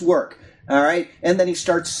Christ's work. All right? And then he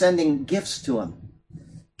starts sending gifts to him.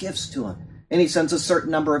 Gifts to him. And he sends a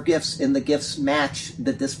certain number of gifts, and the gifts match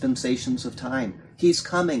the dispensations of time. He's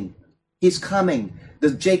coming. He's coming.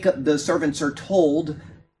 The servants are told,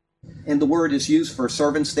 and the word is used for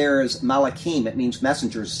servants there is malakim. It means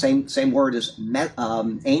messengers. Same word as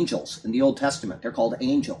angels in the Old Testament. They're called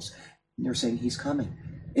angels. And they're saying he's coming.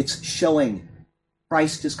 It's showing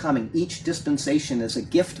Christ is coming. Each dispensation is a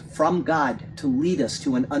gift from God to lead us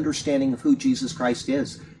to an understanding of who Jesus Christ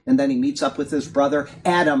is. And then he meets up with his brother,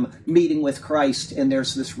 Adam, meeting with Christ, and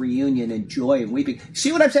there's this reunion and joy and weeping.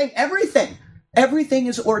 See what I'm saying? Everything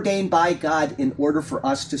is ordained by God in order for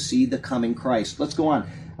us to see the coming Christ. Let's go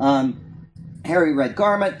on. Hairy red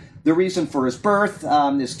garment, the reason for his birth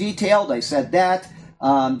is detailed. I said that.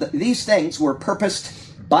 These things were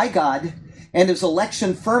purposed by God, and his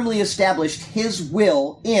election firmly established his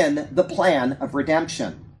will in the plan of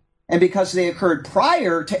redemption. And because they occurred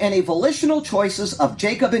prior to any volitional choices of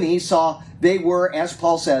Jacob and Esau, they were, as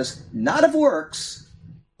Paul says, not of works,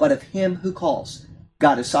 but of him who calls.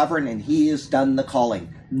 God is sovereign, and he has done the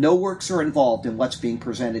calling. No works are involved in what's being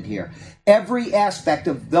presented here. Every aspect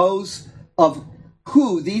of those of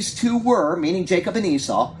who these two were, meaning Jacob and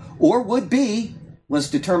Esau, or would be, was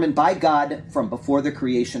determined by God from before the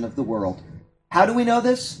creation of the world. How do we know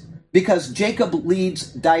this? Because Jacob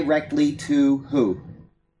leads directly to who?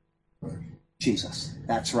 Jesus.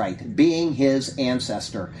 That's right. Being his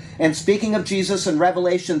ancestor. And speaking of Jesus in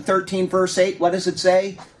Revelation 13, verse 8, what does it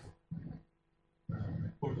say?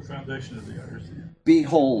 For the foundation of the earth.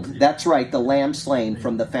 Behold, that's right, the Lamb slain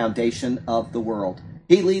from the foundation of the world.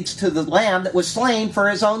 He leads to the Lamb that was slain for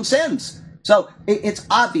his own sins. So it's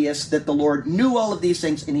obvious that the Lord knew all of these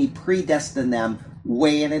things, and he predestined them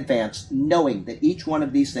way in advance, knowing that each one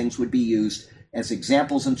of these things would be used as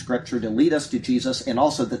examples in Scripture to lead us to Jesus, and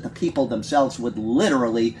also that the people themselves would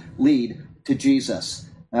literally lead to Jesus.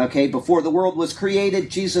 Okay, before the world was created,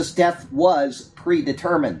 Jesus' death was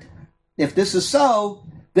predetermined. If this is so,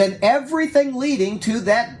 then everything leading to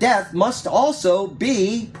that death must also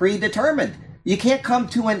be predetermined. You can't come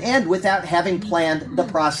to an end without having planned the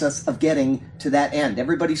process of getting to that end.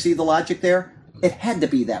 Everybody see the logic there? It had to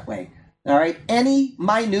be that way. All right? Any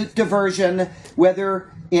minute diversion,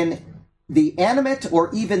 whether in the animate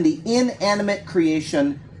or even the inanimate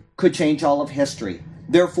creation, could change all of history.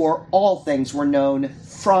 Therefore, all things were known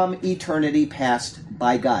from eternity past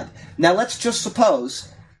by God. Now, let's just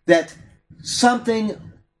suppose that something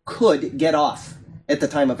could get off at the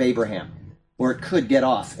time of Abraham, or it could get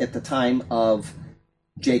off at the time of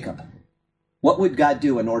Jacob. What would God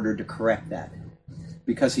do in order to correct that?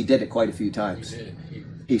 Because he did it quite a few times.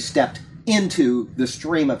 He stepped into the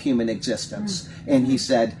stream of human existence, and he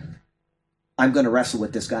said, I'm going to wrestle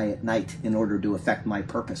with this guy at night in order to effect my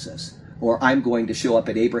purposes. Or I'm going to show up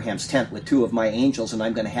at Abraham's tent with 2 of my angels, and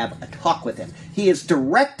I'm going to have a talk with him. He is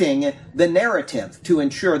directing the narrative to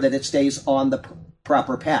ensure that it stays on the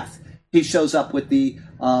proper path. He shows up with the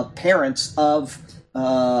parents of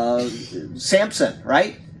Samson,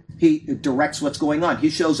 right? He directs what's going on.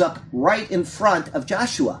 He shows up right in front of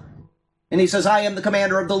Joshua. And he says, I am the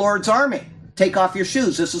commander of the Lord's army. Take off your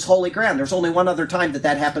shoes. This is holy ground. There's only one other time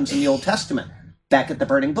that happens in the Old Testament. Back at the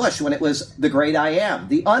burning bush, when it was the great I am.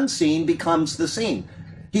 The unseen becomes the seen.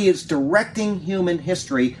 He is directing human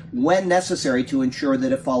history when necessary to ensure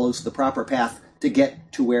that it follows the proper path to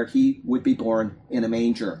get to where he would be born in a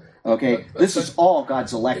manger. Okay? This is all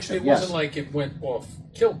God's election. It wasn't like it went off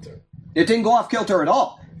kilter. It didn't go off kilter at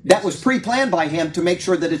all. That was pre-planned by him to make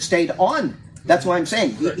sure that it stayed on. That's what I'm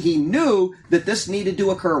saying. He knew that this needed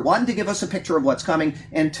to occur. 1, to give us a picture of what's coming,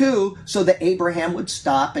 and 2, so that Abraham would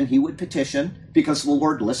stop and he would petition, because the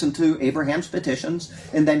Lord listened to Abraham's petitions,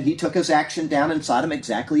 and then he took his action down in Sodom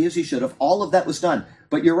exactly as he should have. All of that was done.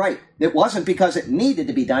 But you're right. It wasn't because it needed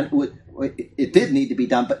to be done. It did need to be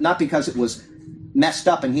done, but not because it was messed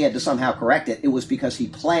up and he had to somehow correct it. It was because he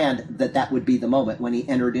planned that would be the moment when he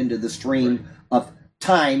entered into the stream of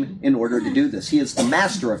time in order to do this. He is the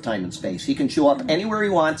master of time and space. He can show up anywhere he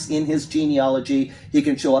wants in his genealogy. He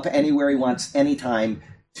can show up anywhere he wants anytime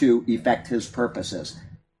to effect his purposes.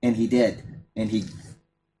 And he did. And he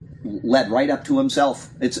led right up to himself.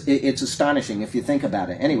 It's astonishing if you think about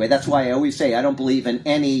it. Anyway, that's why I always say I don't believe in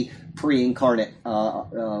any pre-incarnate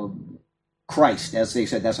Christ. As they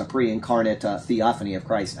said, that's a pre-incarnate theophany of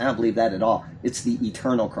Christ. I don't believe that at all. It's the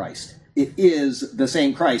eternal Christ. It is the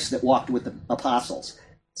same Christ that walked with the apostles.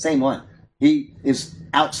 Same one. He is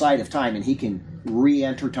outside of time, and he can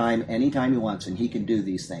re-enter time anytime he wants, and he can do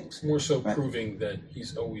these things. More so proving that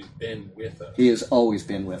he's always been with us. He has always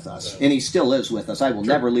been with us, and he still is with us. I will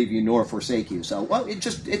never leave you nor forsake you. So, well,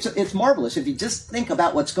 it's marvelous. If you just think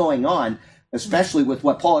about what's going on, especially with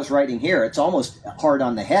what Paul is writing here, it's almost hard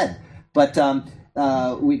on the head. But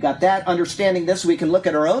we got that. Understanding this, we can look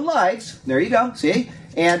at our own lives. There you go. See?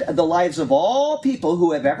 And the lives of all people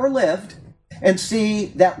who have ever lived, and see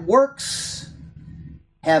that works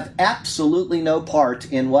have absolutely no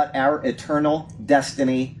part in what our eternal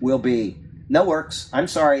destiny will be. No works. I'm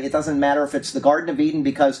sorry. It doesn't matter if it's the Garden of Eden,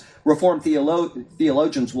 because Reformed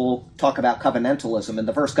theologians will talk about covenantalism, and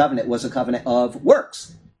the first covenant was a covenant of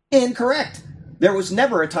works. Incorrect. There was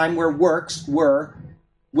never a time where works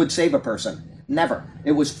would save a person. Never.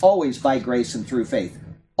 It was always by grace and through faith.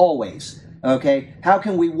 Always. Okay? How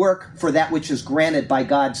can we work for that which is granted by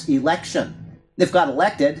God's election? If God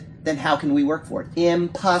elected, then how can we work for it?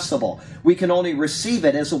 Impossible. We can only receive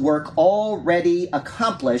it as a work already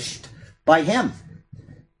accomplished by Him.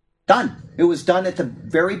 Done. It was done at the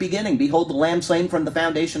very beginning. Behold the Lamb slain from the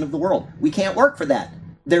foundation of the world. We can't work for that.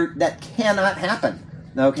 That cannot happen.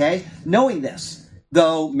 Okay? Knowing this,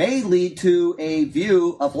 though, may lead to a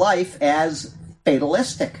view of life as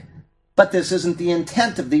fatalistic. But this isn't the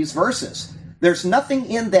intent of these verses. There's nothing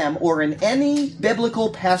in them or in any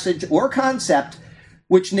biblical passage or concept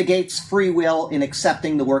which negates free will in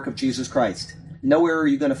accepting the work of Jesus Christ. Nowhere are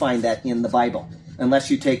you going to find that in the Bible,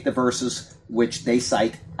 unless you take the verses which they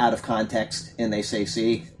cite out of context and they say,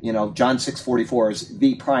 see, John 6:44 is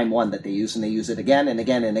the prime one that they use, and they use it again and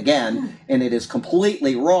again and again, and it is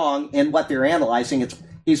completely wrong in what they're analyzing.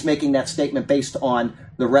 He's making that statement based on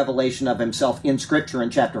the revelation of himself in Scripture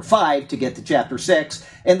in chapter 5 to get to chapter 6,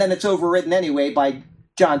 and then it's overridden anyway by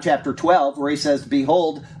John chapter 12, where he says,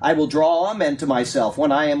 behold, I will draw all men to myself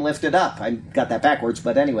when I am lifted up. I got that backwards,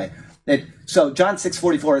 but anyway. So John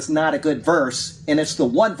 6:44 is not a good verse, and it's the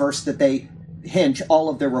one verse that they hinge all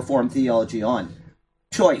of their Reformed theology on.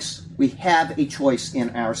 Choice. We have a choice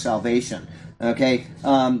in our salvation. Okay?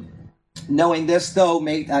 Knowing this, though,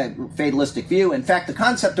 fatalistic view. In fact, the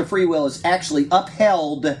concept of free will is actually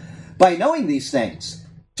upheld by knowing these things.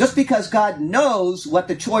 Just because God knows what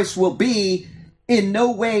the choice will be in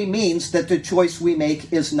no way means that the choice we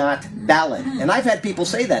make is not valid. And I've had people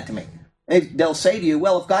say that to me. They'll say to you,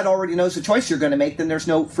 well, if God already knows the choice you're going to make, then there's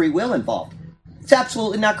no free will involved. It's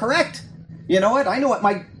absolutely not correct. You know what? I know what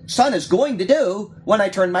my son is going to do when I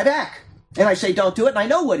turn my back. And I say, don't do it, and I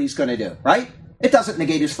know what he's going to do, right? It doesn't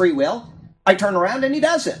negate his free will. I turn around and he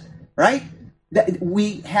does it, right?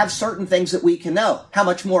 We have certain things that we can know. How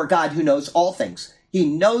much more God, who knows all things? He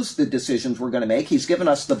knows the decisions we're going to make. He's given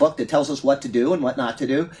us the book that tells us what to do and what not to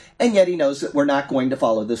do. And yet he knows that we're not going to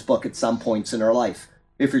follow this book at some points in our life.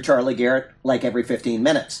 If you're Charlie Garrett, like every 15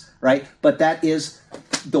 minutes, right? But that is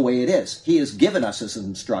the way it is. He has given us his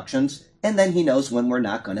instructions, and then he knows when we're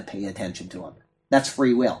not going to pay attention to him. That's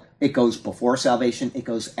free will. It goes before salvation. It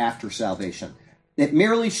goes after salvation. It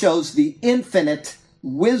merely shows the infinite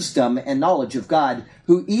wisdom and knowledge of God,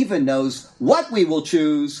 who even knows what we will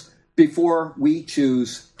choose before we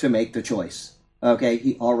choose to make the choice. Okay,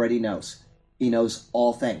 he already knows. He knows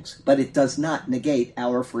all things, but it does not negate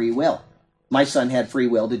our free will. My son had free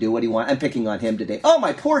will to do what he wanted. I'm picking on him today. Oh,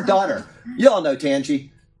 my poor daughter. You all know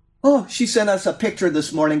Tangi. Oh, she sent us a picture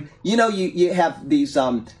this morning. You know, you have these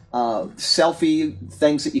selfie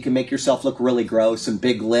things that you can make yourself look really gross, and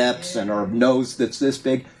big lips and her nose that's this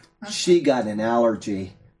big. She got an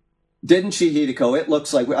allergy. Didn't she, Hideko? It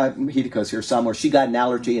looks like, Hideko's here somewhere. She got an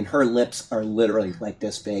allergy and her lips are literally like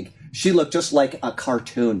this big. She looked just like a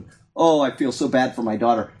cartoon. Oh, I feel so bad for my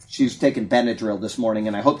daughter. She's taken Benadryl this morning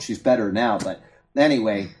and I hope she's better now. But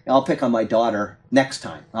anyway, I'll pick on my daughter next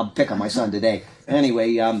time. I'll pick on my son today.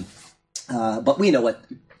 Anyway, but we know what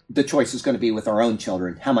the choice is going to be with our own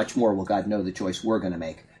children. How much more will God know the choice we're going to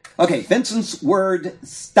make? Okay, Vincent's Word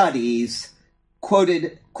Studies,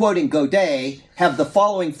 quoting Godet, have the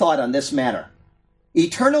following thought on this matter.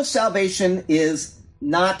 Eternal salvation is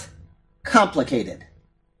not complicated.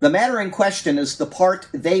 The matter in question is the part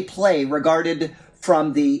they play regarded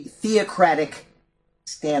from the theocratic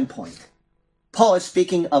standpoint. Paul is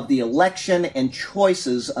speaking of the election and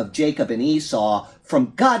choices of Jacob and Esau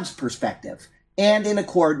from God's perspective and in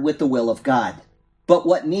accord with the will of God. But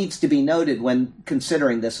what needs to be noted when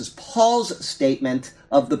considering this is Paul's statement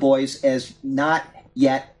of the boys as not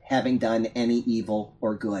yet having done any evil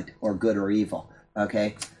or good or evil.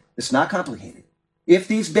 Okay? It's not complicated. If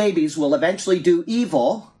these babies will eventually do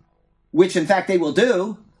evil, which in fact they will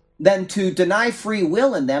do, then to deny free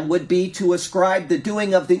will in them would be to ascribe the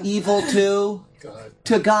doing of the evil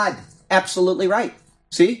to God. Absolutely right.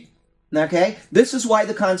 See? Okay? This is why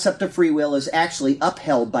the concept of free will is actually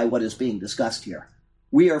upheld by what is being discussed here.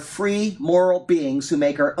 We are free moral beings who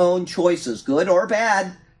make our own choices, good or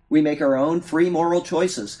bad. We make our own free moral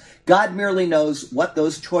choices. God merely knows what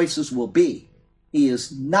those choices will be. He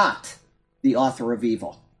is not the author of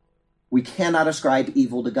evil. We cannot ascribe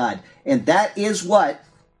evil to God. And that is what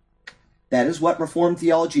Reformed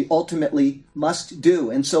theology ultimately must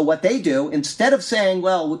do. And so what they do, instead of saying,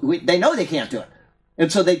 well, they know they can't do it.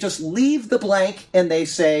 And so they just leave the blank and they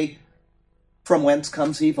say, from whence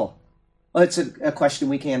comes evil? Well, it's a question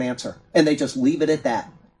we can't answer. And they just leave it at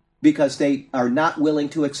that because they are not willing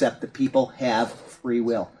to accept that people have free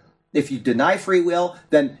will. If you deny free will,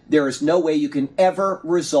 then there is no way you can ever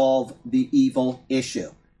resolve the evil issue.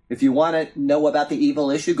 If you want to know about the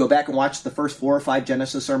evil issue, go back and watch the first 4 or 5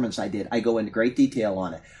 Genesis sermons I did. I go into great detail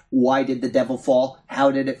on it. Why did the devil fall?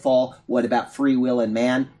 How did it fall? What about free will in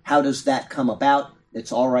man? How does that come about?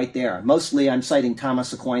 It's all right there. Mostly I'm citing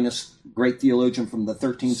Thomas Aquinas, great theologian from the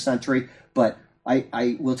 13th century, but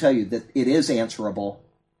I will tell you that it is answerable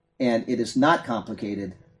and it is not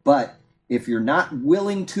complicated. But if you're not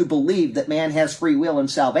willing to believe that man has free will and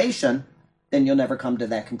salvation, then you'll never come to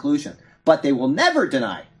that conclusion. But they will never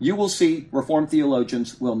deny, you will see Reformed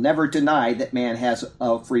theologians will never deny that man has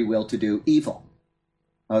a free will to do evil.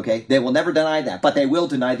 Okay? They will never deny that, but they will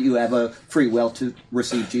deny that you have a free will to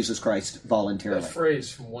receive Jesus Christ voluntarily. That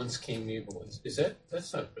phrase, from whence came evil,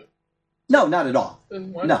 that's not good. No, not at all.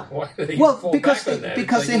 Then no. Why do they well, fall because back on that?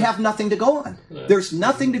 because they have nothing to go on. No. There's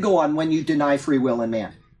nothing to go on when you deny free will in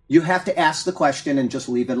man. You have to ask the question and just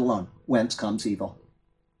leave it alone. Whence comes evil?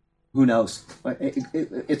 Who knows?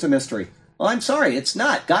 It's a mystery. Well, I'm sorry, it's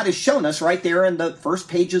not. God has shown us right there in the first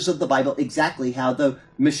pages of the Bible exactly how the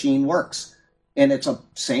machine works. And it's a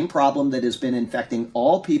same problem that has been infecting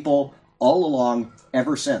all people all along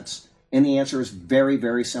ever since. And the answer is very,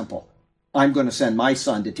 very simple. I'm going to send my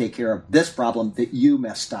son to take care of this problem that you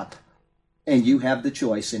messed up. And you have the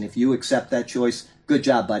choice. And if you accept that choice, good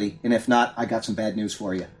job, buddy. And if not, I got some bad news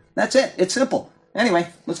for you. That's it. It's simple. Anyway,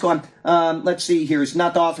 let's go on. Let's see here. He's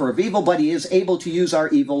not the author of evil, but he is able to use our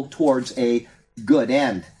evil towards a good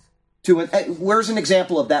end. Where's an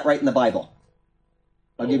example of that right in the Bible?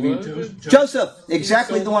 I'll give you Joseph,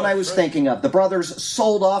 exactly the one I was thinking of. The brothers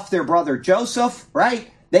sold off their brother Joseph,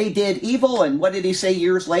 right? They did evil, and what did he say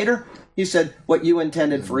years later? He said, what you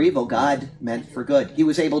intended for evil, God meant for good. He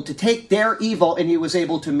was able to take their evil, and he was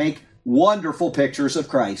able to make wonderful pictures of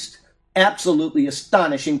Christ. Absolutely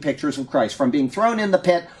astonishing pictures of Christ, from being thrown in the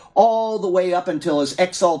pit all the way up until his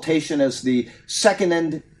exaltation as the second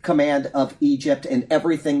in command of Egypt and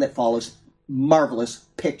everything that follows. Marvelous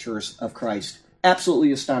pictures of Christ.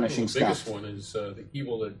 Absolutely astonishing The stuff. biggest one is the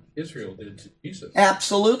evil that Israel did to Jesus.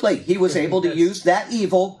 Absolutely. He was able to use that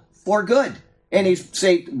evil for good. And he's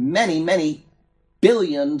saved many, many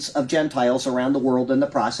billions of Gentiles around the world in the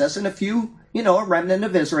process, and a few, a remnant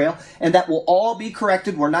of Israel. And that will all be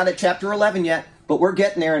corrected. We're not at chapter 11 yet, but we're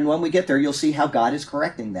getting there. And when we get there, you'll see how God is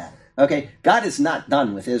correcting that. Okay? God is not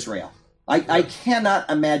done with Israel. I cannot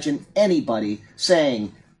imagine anybody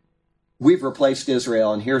saying, we've replaced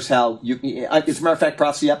Israel, and here's how you... As a matter of fact,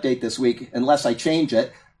 prophecy update this week, unless I change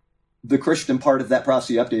it, the Christian part of that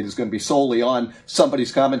prophecy update is going to be solely on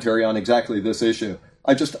somebody's commentary on exactly this issue.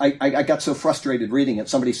 I got so frustrated reading it.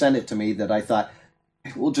 Somebody sent it to me that I thought,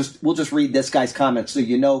 we'll just read this guy's comments so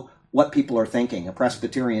you know what people are thinking. A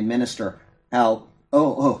Presbyterian minister, how...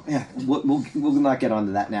 yeah, we'll not get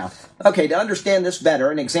onto that now. Okay, to understand this better,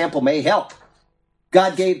 an example may help.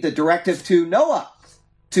 God gave the directive to Noah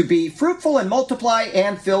to be fruitful and multiply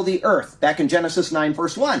and fill the earth, back in Genesis 9,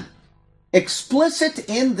 verse 1. Explicit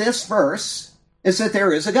in this verse is that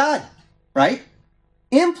there is a God, right?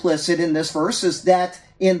 Implicit in this verse is that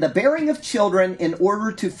in the bearing of children, in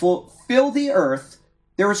order to fill the earth,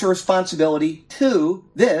 there is a responsibility to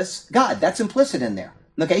this God. That's implicit in there.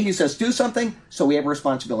 Okay, he says do something, so we have a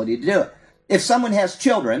responsibility to do it. If someone has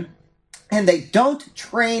children and they don't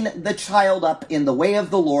train the child up in the way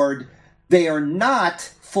of the Lord, they are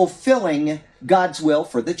not fulfilling God's will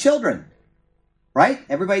for the children. Right?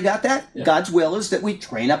 Everybody got that? Yeah. God's will is that we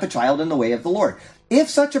train up a child in the way of the Lord. If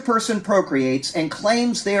such a person procreates and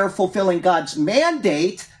claims they are fulfilling God's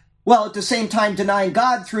mandate, while at the same time denying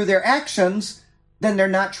God through their actions, then they're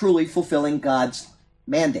not truly fulfilling God's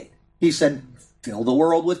mandate. He said, fill the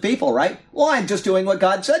world with people, right? Well, I'm just doing what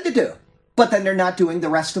God said to do. But then they're not doing the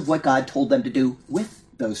rest of what God told them to do with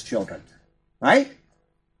those children. Right?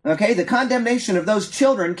 Okay, the condemnation of those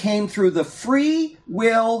children came through the free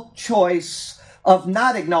will choice of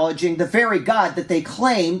not acknowledging the very God that they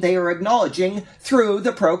claim they are acknowledging through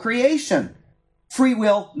the procreation. Free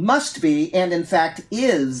will must be, and in fact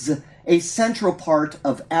is, a central part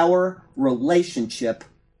of our relationship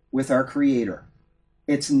with our Creator.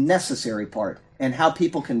 It's a necessary part. And how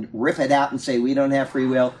people can rip it out and say we don't have free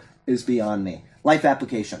will is beyond me. Life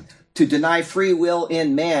application. To deny free will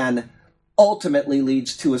in man ultimately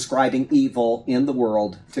leads to ascribing evil in the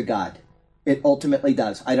world to God. It ultimately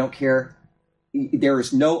does. I don't care. There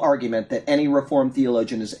is no argument that any Reformed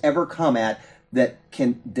theologian has ever come at that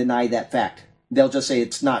can deny that fact. They'll just say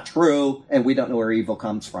it's not true and we don't know where evil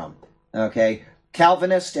comes from. Okay?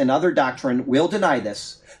 Calvinist and other doctrine will deny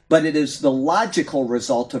this, but it is the logical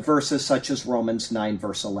result of verses such as Romans 9,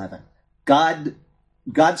 verse 11.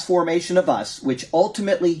 God's formation of us, which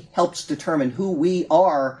ultimately helps determine who we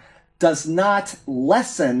are, does not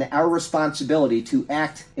lessen our responsibility to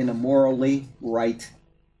act in a morally right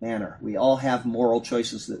manner. We all have moral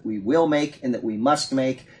choices that we will make and that we must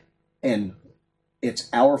make, and it's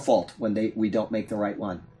our fault when we don't make the right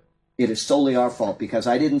one. It is solely our fault because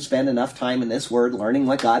I didn't spend enough time in this word learning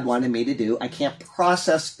what God wanted me to do. I can't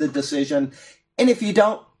process the decision. And if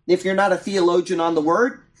you're not a theologian on the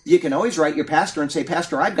word, you can always write your pastor and say,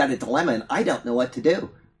 Pastor, I've got a dilemma and I don't know what to do.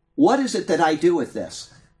 What is it that I do with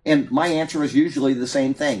this? And my answer is usually the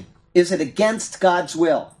same thing. Is it against God's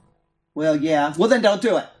will? Well, yeah. Well, then don't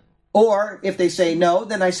do it. Or if they say no,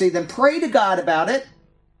 then I say, then pray to God about it,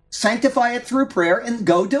 sanctify it through prayer, and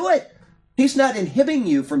go do it. He's not inhibiting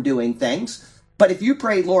you from doing things. But if you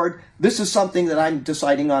pray, Lord, this is something that I'm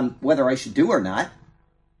deciding on whether I should do or not,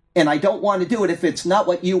 and I don't want to do it if it's not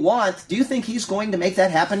what you want, do you think he's going to make that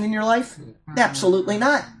happen in your life? Absolutely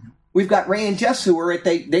not. We've got Ray and Jess who were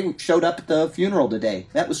they showed up at the funeral today.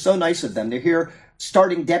 That was so nice of them. They're here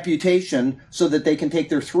starting deputation so that they can take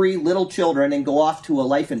their 3 little children and go off to a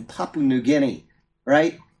life in Papua New Guinea,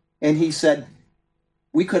 right? And he said,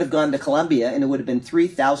 we could have gone to Colombia and it would have been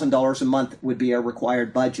 $3,000 a month would be our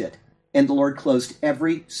required budget. And the Lord closed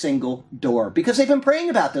every single door because they've been praying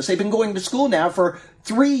about this. They've been going to school now for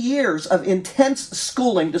 3 years of intense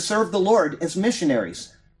schooling to serve the Lord as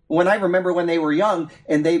missionaries. When I remember when they were young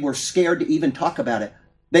and they were scared to even talk about it.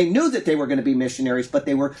 They knew that they were going to be missionaries, but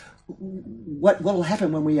they were, what will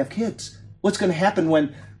happen when we have kids? What's going to happen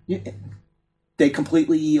when they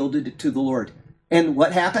completely yielded to the Lord? And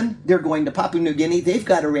what happened? They're going to Papua New Guinea. They've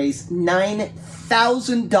got to raise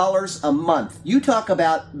 $9,000 a month. You talk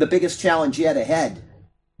about the biggest challenge yet ahead.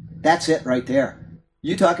 That's it right there.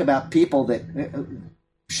 You talk about people that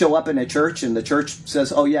show up in a church and the church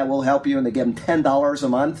says, oh yeah, we'll help you, and they give them $10 a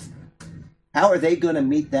month. How are they going to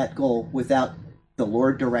meet that goal without the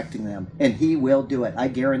Lord directing them. And he will do it. I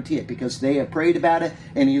guarantee it, because they have prayed about it,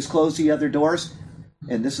 and he has closed the other doors,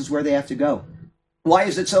 and this is where they have to go. Why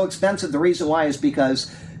is it so expensive? The reason why is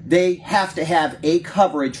because they have to have a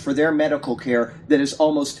coverage for their medical care that is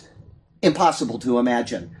almost impossible to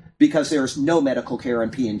imagine, because there's no medical care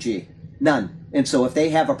in PNG. None. And so if they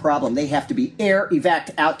have a problem, they have to be air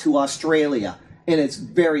evac out to Australia, and it's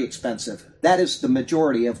very expensive. That is the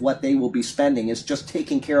majority of what they will be spending, is just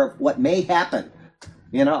taking care of what may happen.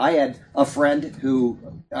 You know, I had a friend who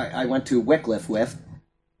I went to Wycliffe with,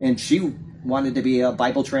 and she wanted to be a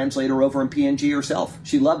Bible translator over in PNG herself.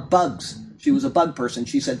 She loved bugs. She was a bug person.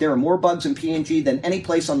 She said, there are more bugs in PNG than any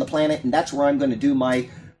place on the planet, and that's where I'm going to do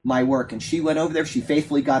my work. And she went over there. She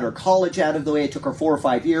faithfully got her college out of the way. It took her 4 or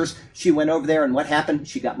 5 years. She went over there, and what happened?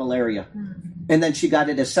 She got malaria. And then she got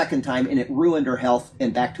it a second time, and it ruined her health,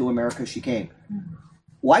 and back to America she came.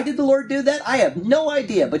 Why did the Lord do that? I have no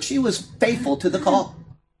idea, but she was faithful to the call.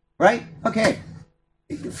 Right? Okay.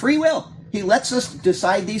 Free will. He lets us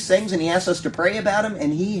decide these things, and he asks us to pray about them,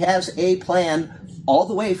 and he has a plan all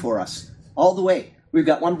the way for us. All the way. We've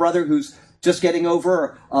got one brother who's just getting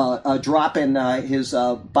over a drop in his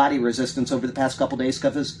body resistance over the past couple days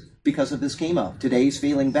because of his chemo. Today he's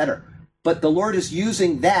feeling better. But the Lord is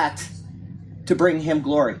using that to bring him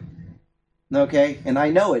glory. Okay? And I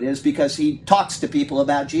know it is, because he talks to people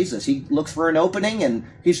about Jesus. He looks for an opening, and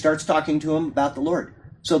he starts talking to them about the Lord.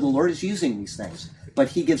 So the Lord is using these things. But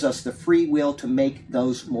he gives us the free will to make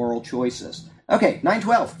those moral choices. Okay,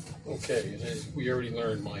 9:12. Okay, and we already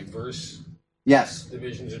learned my verse Yes.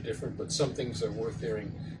 divisions are different, but some things are worth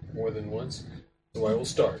hearing more than once. So I will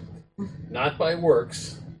start. Not by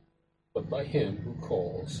works, but by him who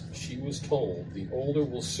calls. She was told, the older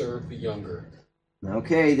will serve the younger.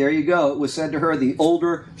 Okay, there you go. It was said to her, the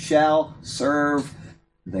older shall serve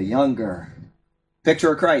the younger.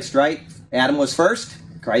 Picture of Christ, right? Adam was first.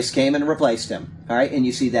 Christ came and replaced him. All right, and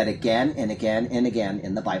you see that again and again and again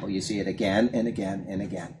in the Bible. You see it again and again and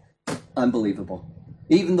again. Unbelievable.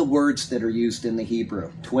 Even the words that are used in the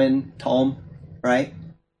Hebrew. Twin, Tom, right?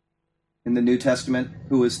 In the New Testament,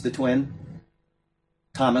 who is the twin?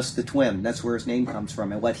 Thomas the twin. That's where his name comes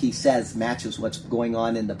from. And what he says matches what's going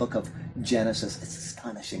on in the book of Genesis. It's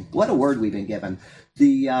astonishing. What a word we've been given.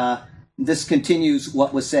 This continues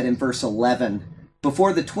what was said in verse 11.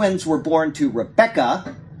 Before the twins were born to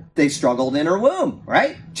Rebekah, they struggled in her womb,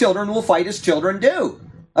 right? Children will fight as children do,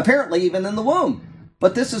 apparently even in the womb.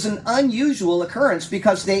 But this is an unusual occurrence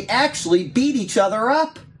because they actually beat each other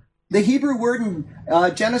up. The Hebrew word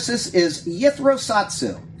in Genesis is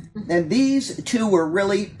yithrosatsu. And these two were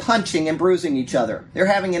really punching and bruising each other. They're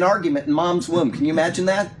having an argument in mom's womb. Can you imagine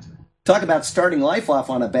that? Talk about starting life off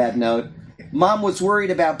on a bad note. Mom was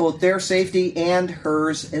worried about both their safety and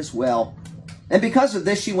hers as well. And because of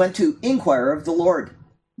this, she went to inquire of the Lord.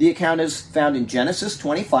 The account is found in Genesis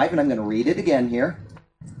 25, and I'm going to read it again here.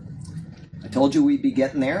 I told you we'd be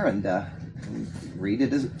getting there, and read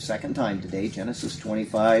it a second time today. Genesis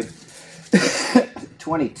 25,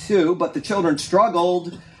 22. But the children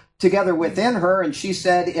struggled together within her, and she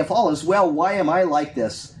said, if all is well, why am I like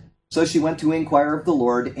this? So she went to inquire of the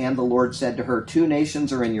Lord, and the Lord said to her, 2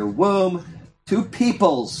 nations are in your womb, 2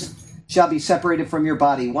 peoples shall be separated from your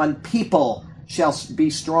body. 1 people shall be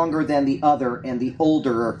stronger than the other, and the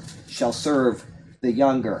older shall serve the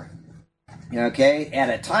younger. Okay, at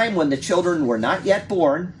a time when the children were not yet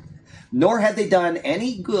born, nor had they done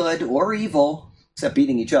any good or evil, except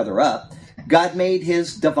beating each other up, God made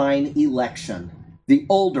his divine election. The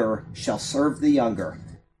older shall serve the younger.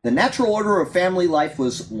 The natural order of family life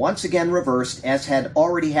was once again reversed, as had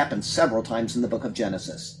already happened several times in the book of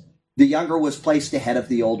Genesis. The younger was placed ahead of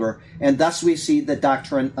the older, and thus we see the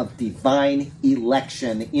doctrine of divine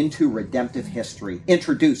election into redemptive history,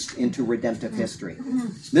 introduced into redemptive history.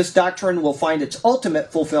 This doctrine will find its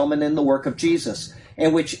ultimate fulfillment in the work of Jesus,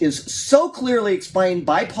 and which is so clearly explained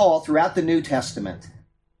by Paul throughout the New Testament.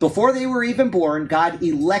 Before they were even born, God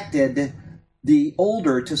elected the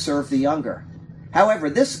older to serve the younger. However,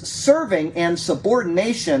 this serving and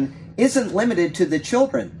subordination isn't limited to the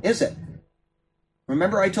children, is it?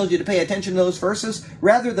 Remember I told you to pay attention to those verses?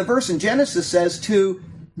 Rather, the verse in Genesis says 2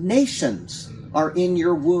 nations are in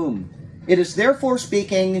your womb. It is therefore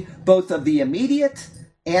speaking both of the immediate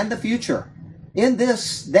and the future. In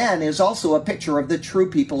this, then, is also a picture of the true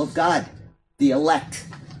people of God, the elect.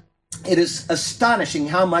 It is astonishing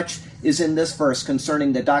how much is in this verse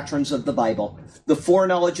concerning the doctrines of the Bible, the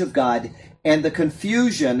foreknowledge of God, and the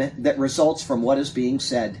confusion that results from what is being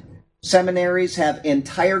said. Seminaries have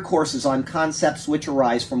entire courses on concepts which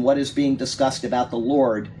arise from what is being discussed about the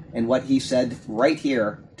Lord and what he said right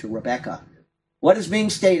here to Rebekah. What is being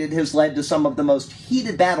stated has led to some of the most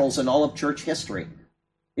heated battles in all of church history.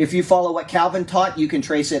 If you follow what Calvin taught, you can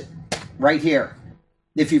trace it right here.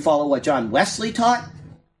 If you follow what John Wesley taught,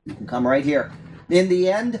 you can come right here. In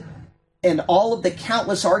the end, in all of the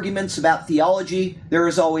countless arguments about theology, there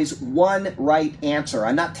is always one right answer.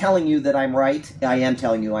 I'm not telling you that I'm right. I am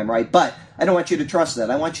telling you I'm right, but I don't want you to trust that.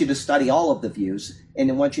 I want you to study all of the views, and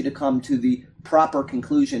I want you to come to the proper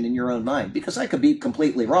conclusion in your own mind, because I could be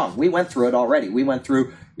completely wrong. We went through it already. We went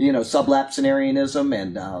through, sublapsarianism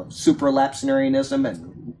and supralapsarianism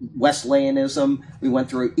and Wesleyanism. We went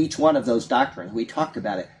through each one of those doctrines. We talked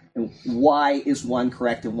about it. And why is one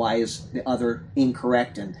correct and why is the other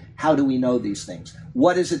incorrect? And how do we know these things?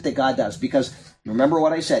 What is it that God does? Because remember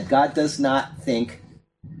what I said, God does not think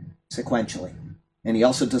sequentially. And he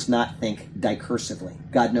also does not think dicursively.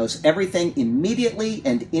 God knows everything immediately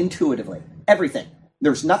and intuitively. Everything.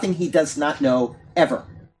 There's nothing he does not know ever.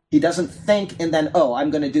 He doesn't think and then, I'm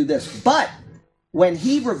going to do this. But when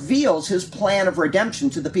he reveals his plan of redemption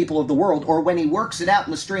to the people of the world, or when he works it out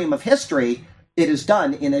in the stream of history, it is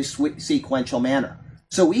done in a sequential manner.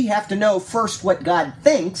 So we have to know first what God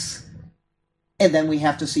thinks, and then we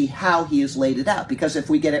have to see how he has laid it out. Because if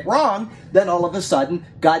we get it wrong, then all of a sudden,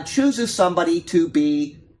 God chooses somebody to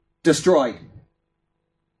be destroyed.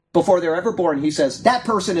 Before they're ever born, he says, that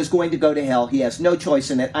person is going to go to hell. He has no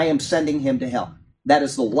choice in it. I am sending him to hell. That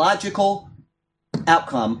is the logical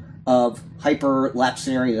outcome of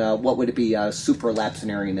hyperlapsarianism. What would it be?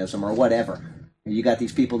 Supralapsarianism or whatever. You got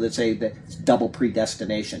these people that say that it's double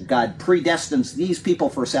predestination. God predestines these people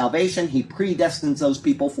for salvation. He predestines those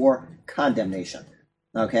people for condemnation.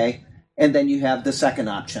 Okay? And then you have the second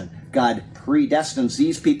option. God predestines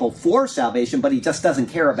these people for salvation, but he just doesn't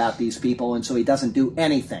care about these people, and so he doesn't do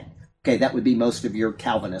anything. Okay, that would be most of your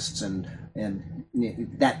Calvinists and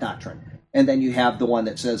that doctrine. And then you have the one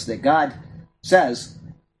that says that God says,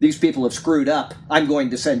 these people have screwed up. I'm going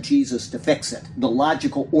to send Jesus to fix it. The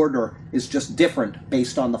logical order is just different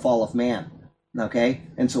based on the fall of man. Okay?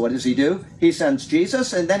 And so what does he do? He sends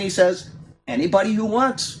Jesus, and then he says, anybody who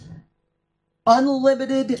wants.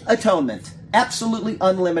 Unlimited atonement. Absolutely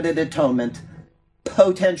unlimited atonement.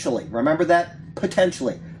 Potentially. Remember that?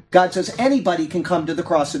 Potentially. God says anybody can come to the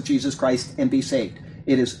cross of Jesus Christ and be saved.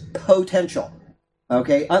 It is potential.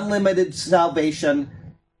 Okay? Unlimited salvation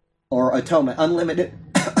or atonement. Unlimited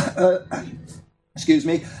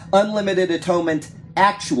unlimited atonement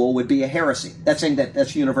actual would be a heresy. That's saying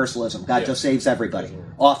that's universalism. God just saves everybody.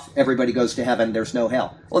 Everybody goes to heaven, there's no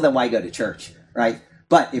hell. Well, then why go to church, right?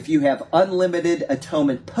 But if you have unlimited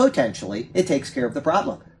atonement potentially, it takes care of the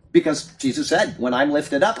problem. Because Jesus said, when I'm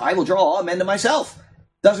lifted up, I will draw all men to myself.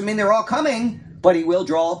 Doesn't mean they're all coming, but he will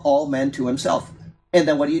draw all men to himself. And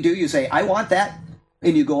then what do? You say, I want that.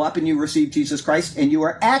 And you go up and you receive Jesus Christ, and you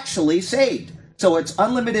are actually saved. So it's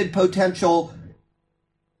unlimited potential,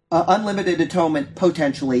 unlimited atonement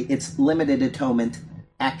potentially. It's limited atonement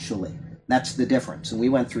actually. That's the difference. And we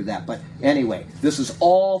went through that. But anyway, this is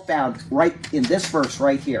all found right in this verse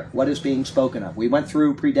right here. What is being spoken of? We went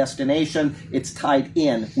through predestination. It's tied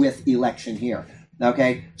in with election here.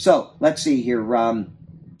 Okay, so let's see here.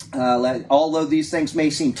 Although these things may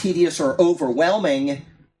seem tedious or overwhelming,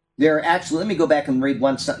 they're actually, let me go back and read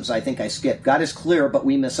one sentence I think I skipped. God is clear, but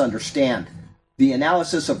we misunderstand. The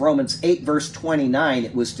analysis of Romans 8, verse 29,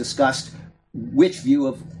 it was discussed which view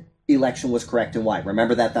of election was correct and why.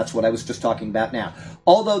 Remember that? That's what I was just talking about now.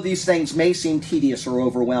 Although these things may seem tedious or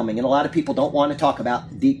overwhelming, and a lot of people don't want to talk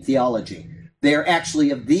about deep theology, they are actually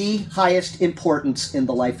of the highest importance in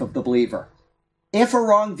the life of the believer. If a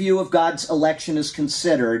wrong view of God's election is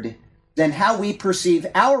considered, then how we perceive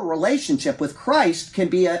our relationship with Christ can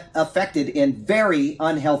be affected in very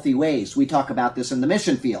unhealthy ways. We talk about this in the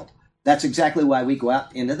mission field. That's exactly why we go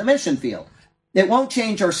out into the mission field. It won't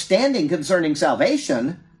change our standing concerning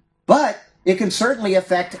salvation, but it can certainly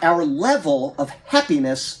affect our level of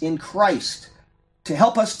happiness in Christ. To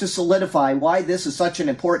help us to solidify why this is such an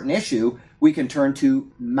important issue, we can turn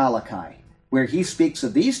to Malachi, where he speaks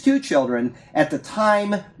of these two children at the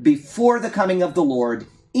time before the coming of the Lord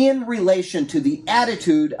in relation to the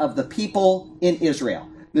attitude of the people in Israel.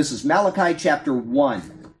 This is Malachi chapter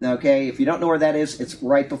 1. Okay, if you don't know where that is, it's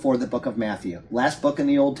right before the book of Matthew. Last book in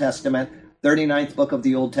the Old Testament, 39th book of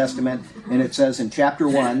the Old Testament, and it says in chapter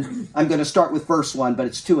 1, I'm going to start with verse 1, but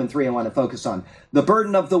it's 2 and 3 I want to focus on. The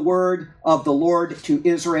burden of the word of the Lord to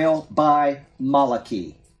Israel by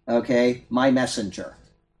Malachi. Okay, my messenger.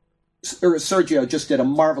 Sergio just did a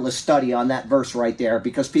marvelous study on that verse right there,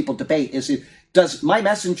 because people debate, does my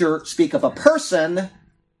messenger speak of a person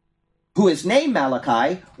who is named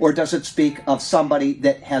Malachi, or does it speak of somebody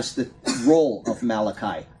that has the role of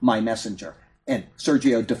Malachi, my messenger? And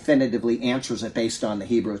Sergio definitively answers it based on the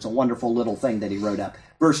Hebrew. It's a wonderful little thing that he wrote up.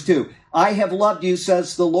 Verse 2, I have loved you,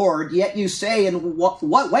 says the Lord, yet you say, in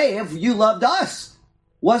what way have you loved us?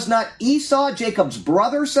 Was not Esau Jacob's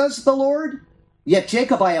brother, says the Lord? Yet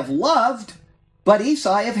Jacob I have loved, but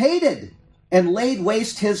Esau I have hated, and laid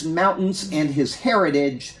waste his mountains and his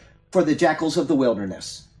heritage for the jackals of the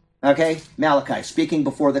wilderness. Okay, Malachi, speaking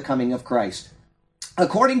before the coming of Christ.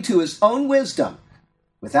 According to his own wisdom,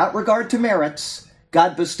 without regard to merits,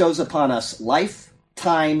 God bestows upon us life,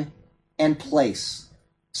 time, and place.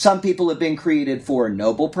 Some people have been created for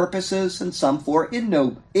noble purposes and some for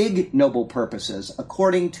ignoble purposes,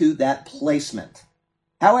 according to that placement.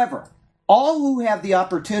 However, all who have the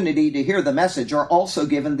opportunity to hear the message are also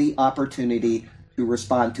given the opportunity to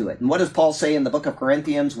respond to it. And what does Paul say in the book of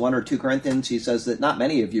Corinthians, 1 or 2 Corinthians? He says that not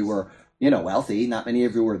many of you were, wealthy, not many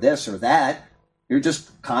of you were this or that. You're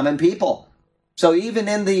just common people. So even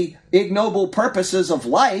in the ignoble purposes of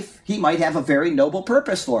life, he might have a very noble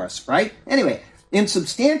purpose for us, right? Anyway, in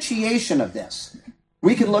substantiation of this,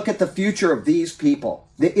 we can look at the future of these people,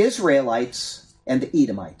 the Israelites and the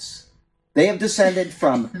Edomites. They have descended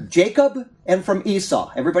from Jacob and from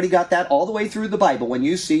Esau. Everybody got that all the way through the Bible. When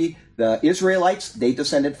you see the Israelites, they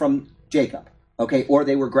descended from Jacob, okay? Or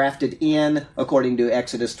they were grafted in, according to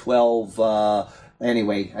Exodus 12.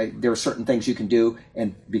 There are certain things you can do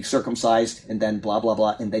and be circumcised and then blah, blah,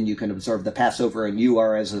 blah, and then you can observe the Passover and you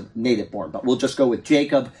are as a native born. But we'll just go with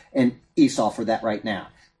Jacob and Esau for that right now,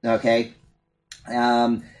 okay?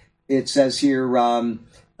 It says here,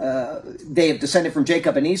 they have descended from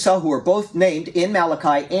Jacob and Esau, who are both named in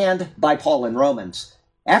Malachi and by Paul in Romans.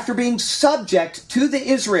 After being subject to the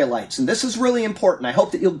Israelites, and this is really important, I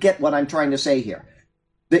hope that you'll get what I'm trying to say here.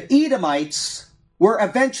 The Edomites were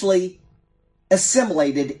eventually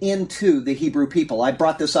assimilated into the Hebrew people. I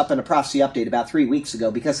brought this up in a prophecy update about 3 weeks ago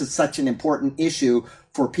because it's such an important issue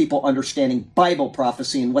for people understanding Bible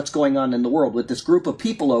prophecy and what's going on in the world with this group of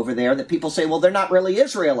people over there that people say, well, they're not really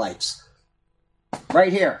Israelites.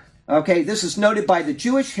 Right here. Okay, this is noted by the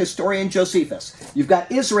Jewish historian Josephus. You've got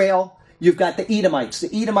Israel, you've got the Edomites.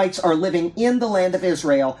 The Edomites are living in the land of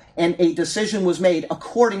Israel, and a decision was made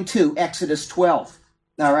according to Exodus 12.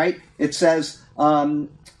 All right, it says,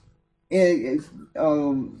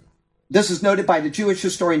 this is noted by the Jewish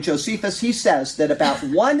historian Josephus. He says that about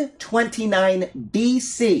 129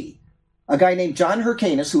 BC, a guy named John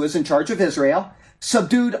Hyrcanus, who is in charge of Israel,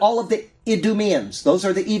 subdued all of the Idumeans. Those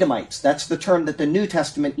are the Edomites. That's the term that the New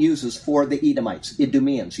Testament uses for the Edomites,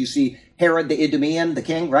 Idumeans. You see Herod the Idumean, the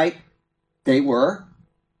king, right? They were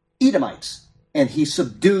Edomites, and he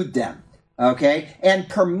subdued them, okay, and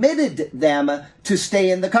permitted them to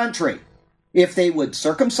stay in the country if they would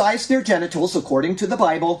circumcise their genitals according to the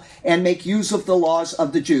Bible and make use of the laws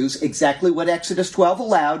of the Jews, exactly what Exodus 12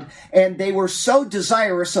 allowed. And they were so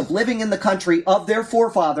desirous of living in the country of their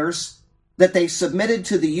forefathers that they submitted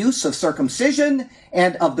to the use of circumcision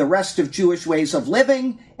and of the rest of Jewish ways of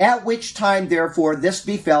living, at which time, therefore, this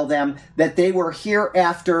befell them, that they were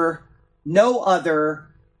hereafter no other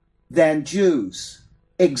than Jews.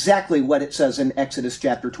 Exactly what it says in Exodus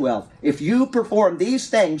chapter 12. If you perform these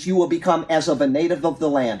things, you will become as of a native of the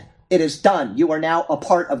land. It is done. You are now a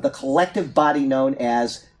part of the collective body known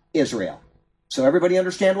as Israel. So everybody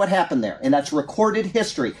understand what happened there. And that's recorded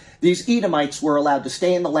history. These Edomites were allowed to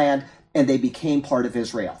stay in the land, and they became part of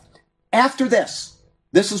Israel. After this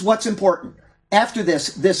is what's important. After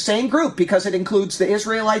this same group, because it includes the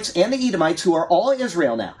Israelites and the Edomites, who are all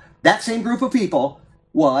Israel now, that same group of people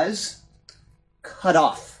was cut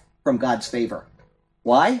off from God's favor.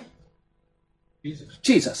 Why?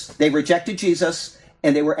 Jesus. They rejected Jesus,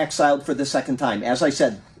 and they were exiled for the second time. As I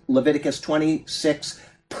said, Leviticus 26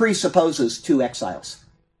 presupposes 2 exiles.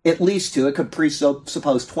 At least 2. It could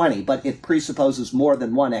presuppose 20, but it presupposes more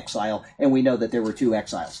than 1 exile, and we know that there were 2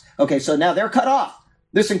 exiles. Okay, so now they're cut off.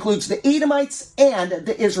 This includes the Edomites and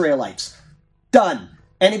the Israelites. Done.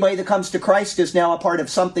 Anybody that comes to Christ is now a part of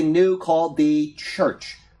something new called the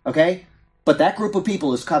church. Okay? But that group of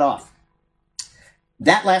people is cut off.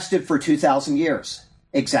 That lasted for 2,000 years.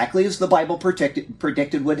 Exactly as the Bible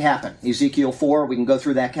predicted would happen. Ezekiel 4, we can go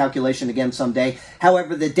through that calculation again someday.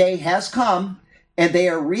 However, the day has come, and they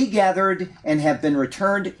are regathered and have been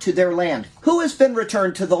returned to their land. Who has been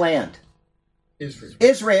returned to the land? Israel.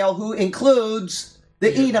 Israel, who includes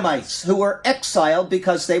the Edomites, who were exiled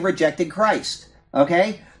because they rejected Christ.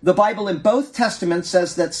 Okay? The Bible in both Testaments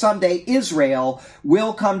says that someday Israel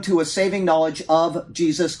will come to a saving knowledge of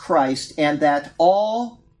Jesus Christ, and that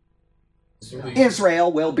all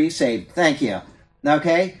Israel will be saved. Thank you.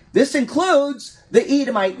 Okay? This includes the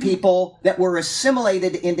Edomite people that were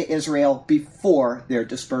assimilated into Israel before their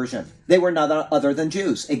dispersion. They were none other than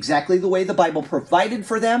Jews, exactly the way the Bible provided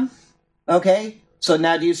for them. Okay? So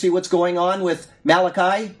now do you see what's going on with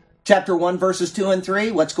Malachi, chapter 1, verses 2 and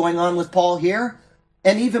 3? What's going on with Paul here?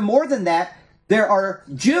 And even more than that, there are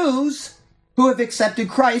Jews who have accepted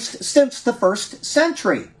Christ since the first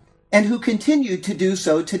century and who continue to do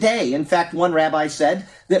so today. In fact, one rabbi said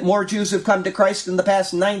that more Jews have come to Christ in the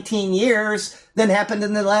past 19 years than happened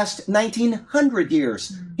in the last 1900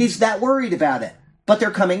 years. He's that worried about it. But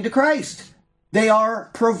they're coming to Christ. They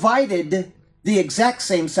are provided the exact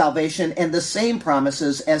same salvation and the same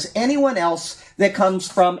promises as anyone else that comes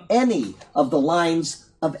from any of the lines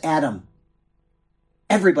of Adam.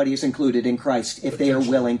 Everybody is included in Christ if they are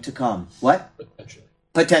willing to come. What?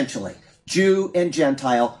 Potentially. Jew and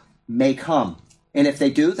Gentile may come. And if they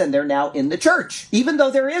do, then they're now in the church. Even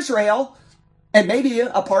though they're Israel, and maybe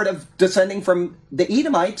a part of descending from the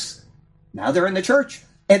Edomites, now they're in the church.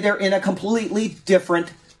 And they're in a completely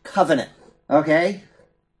different covenant. Okay?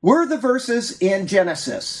 Were the verses in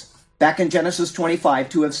Genesis, back in Genesis 25,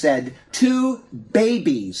 to have said, 2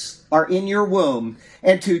 babies are in your womb,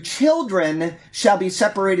 and 2 children shall be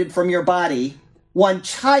separated from your body. 1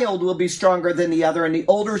 child will be stronger than the other, and the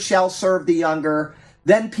older shall serve the younger.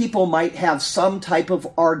 Then people might have some type of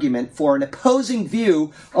argument for an opposing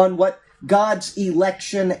view on what God's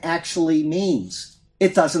election actually means.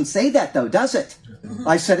 It doesn't say that, though, does it?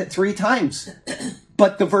 I said it 3 times.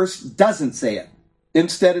 But the verse doesn't say it.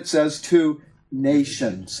 Instead, it says 2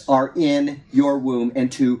 nations are in your womb,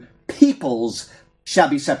 and 2 peoples shall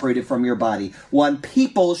be separated from your body. 1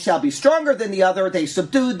 people shall be stronger than the other. They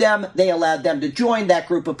subdued them. They allowed them to join that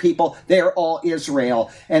group of people. They are all Israel.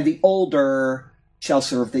 And the older shall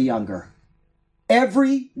serve the younger.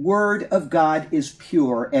 Every word of God is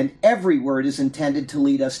pure, and every word is intended to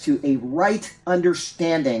lead us to a right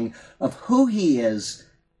understanding of who he is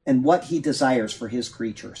and what he desires for his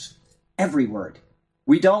creatures. Every word.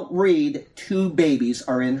 We don't read 2 babies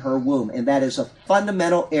are in her womb, and that is a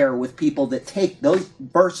fundamental error with people that take those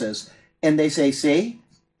verses and they say, see,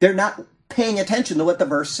 they're not paying attention to what the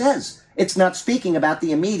verse says. It's not speaking about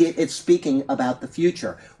the immediate, it's speaking about the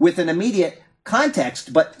future. With an immediate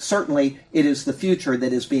context, but certainly it is the future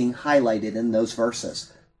that is being highlighted in those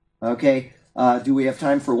verses. Okay, do we have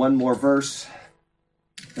time for one more verse?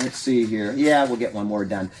 Let's see here. Yeah, we'll get one more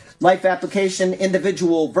done. Life application,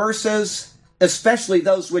 individual verses, especially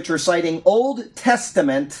those which are citing Old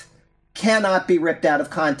Testament, cannot be ripped out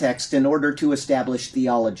of context in order to establish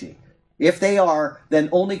theology. If they are, then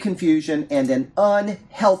only confusion and an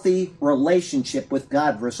unhealthy relationship with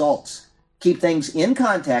God results. Keep things in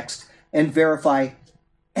context and verify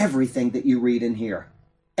everything that you read and hear.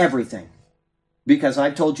 Everything. Because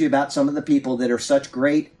I've told you about some of the people that are such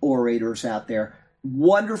great orators out there,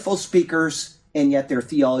 wonderful speakers, and yet their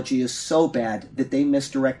theology is so bad that they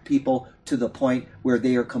misdirect people to the point where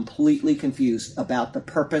they are completely confused about the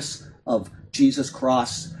purpose of Jesus'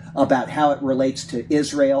 cross, about how it relates to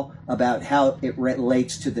Israel, about how it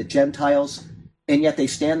relates to the Gentiles, and yet they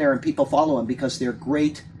stand there and people follow them because they're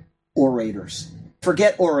great orators.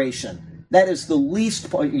 Forget oration. That is the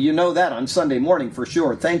least point. You know that on Sunday morning for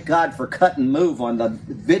sure. Thank God for cut and move on the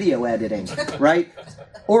video editing, right?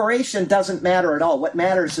 Oration doesn't matter at all. What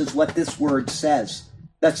matters is what this word says.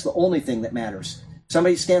 That's the only thing that matters.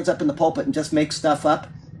 Somebody stands up in the pulpit and just makes stuff up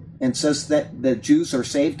and says that the Jews are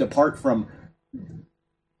saved apart from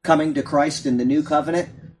coming to Christ in the new covenant,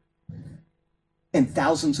 and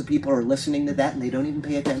thousands of people are listening to that and they don't even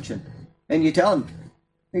pay attention. And you tell them,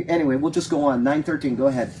 anyway, we'll just go on. 9:13, go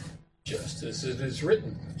ahead. Just as it is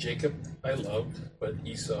written, Jacob I loved, but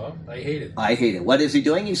Esau I hated. I hated. What is he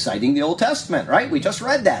doing? He's citing the Old Testament, right? We just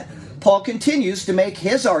read that. Paul continues to make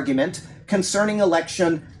his argument concerning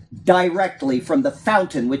election directly from the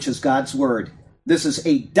fountain, which is God's word. This is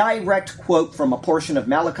a direct quote from a portion of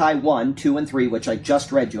Malachi 1, 2, and 3, which I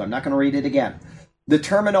just read you. I'm not going to read it again. The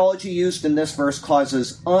terminology used in this verse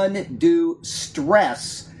causes undue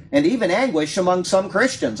stress and even anguish among some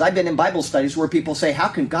Christians. I've been in Bible studies where people say, how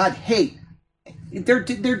can God hate?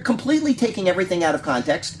 They're completely taking everything out of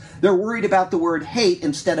context. They're worried about the word hate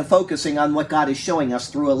instead of focusing on what God is showing us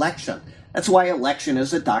through election. That's why election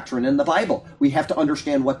is a doctrine in the Bible. We have to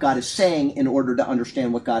understand what God is saying in order to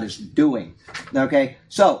understand what God is doing. Okay,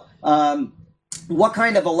 so what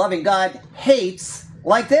kind of a loving God hates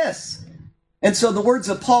like this? And so the words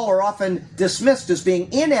of Paul are often dismissed as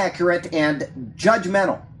being inaccurate and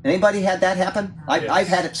judgmental. Anybody had that happen? Yes. I've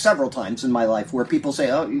had it several times in my life where people say,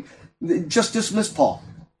 oh, just dismiss Paul.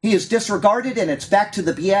 He is disregarded, and it's back to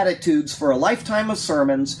the Beatitudes for a lifetime of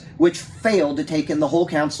sermons which fail to take in the whole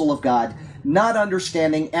counsel of God, not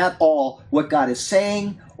understanding at all what God is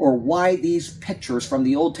saying or why these pictures from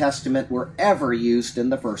the Old Testament were ever used in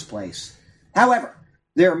the first place. However,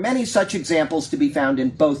 there are many such examples to be found in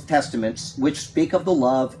both Testaments which speak of the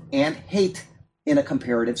love and hate in a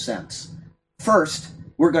comparative sense. First,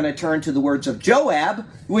 we're going to turn to the words of Joab,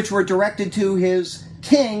 which were directed to his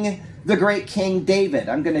king, the great King David.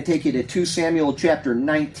 I'm going to take you to 2 Samuel chapter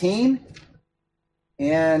 19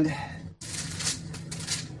 and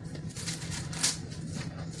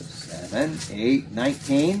 7, 8,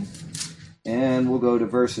 19, and we'll go to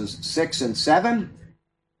verses 6 and 7.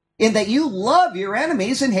 In that you love your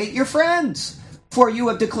enemies and hate your friends. For you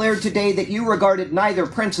have declared today that you regarded neither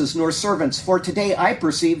princes nor servants. For today I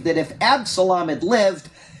perceive that if Absalom had lived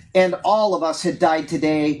and all of us had died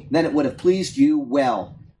today, then it would have pleased you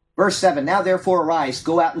well. Verse 7, now therefore arise,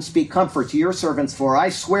 go out and speak comfort to your servants, for I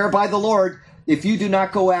swear by the Lord, if you do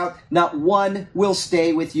not go out, not one will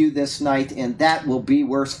stay with you this night, and that will be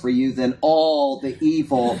worse for you than all the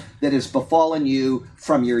evil that has befallen you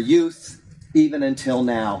from your youth even until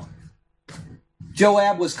now.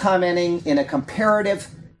 Joab was commenting in a comparative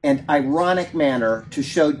and ironic manner to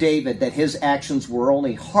show David that his actions were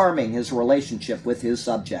only harming his relationship with his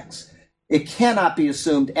subjects. It cannot be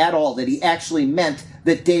assumed at all that he actually meant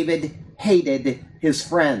that David hated his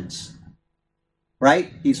friends.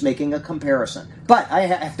 Right? He's making a comparison. But I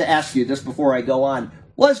have to ask you this before I go on.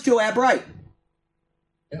 Was Joab right?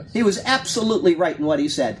 Yes. He was absolutely right in what he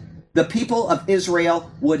said. The people of Israel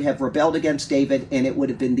would have rebelled against David, and it would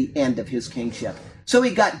have been the end of his kingship. So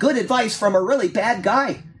he got good advice from a really bad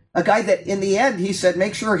guy. A guy that, in the end, he said,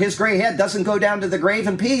 make sure his gray head doesn't go down to the grave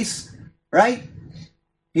in peace. Right?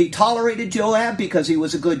 He tolerated Joab because he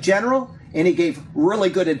was a good general, and he gave really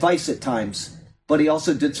good advice at times. But he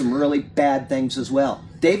also did some really bad things as well.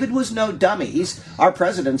 David was no dummy. Our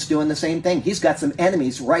president's doing the same thing. He's got some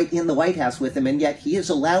enemies right in the White House with him, and yet he is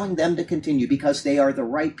allowing them to continue because they are the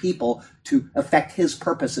right people to affect his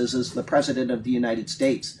purposes as the president of the United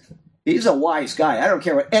States. He's a wise guy. I don't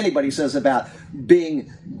care what anybody says about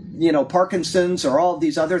being, Parkinson's or all of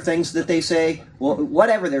these other things that they say. Well,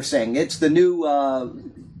 whatever they're saying. It's the new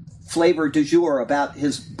flavor du jour about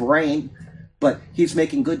his brain. But he's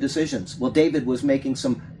making good decisions. Well, David was making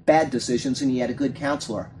some bad decisions, and he had a good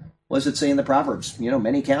counselor. What does it say in the Proverbs?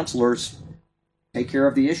 Many counselors take care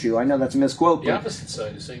of the issue. I know that's a misquote. The opposite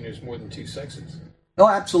side is saying there's more than two sexes. Oh,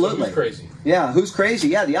 absolutely. So who's crazy? Yeah, who's crazy?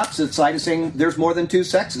 Yeah, the opposite side is saying there's more than two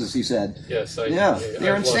sexes, he said. Yes,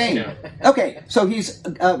 they're insane. Okay, so he's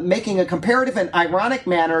making a comparative and ironic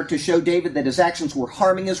manner to show David that his actions were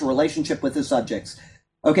harming his relationship with his subjects.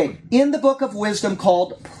 Okay, in the book of wisdom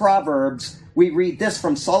called Proverbs, we read this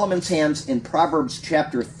from Solomon's hands in Proverbs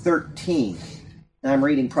chapter 13. Now, I'm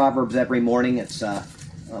reading Proverbs every morning. It's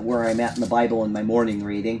where I'm at in the Bible in my morning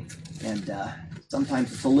reading. And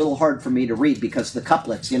sometimes it's a little hard for me to read because the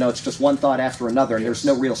couplets, it's just one thought after another, and there's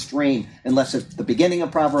no real stream unless it's the beginning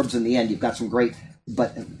of Proverbs and the end. You've got some great,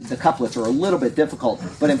 but the couplets are a little bit difficult.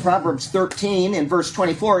 But in Proverbs 13, in verse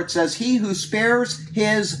 24, it says, he who spares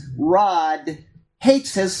his rod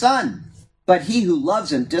hates his son, but he who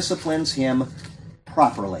loves and disciplines him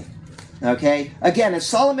properly. Okay? Again, is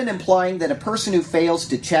Solomon implying that a person who fails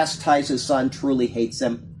to chastise his son truly hates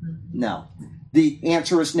him? No. The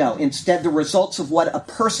answer is no. Instead, the results of what a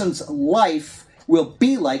person's life will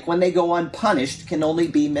be like when they go unpunished can only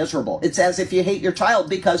be miserable. It's as if you hate your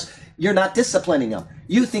child because you're not disciplining them.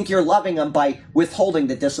 You think you're loving them by withholding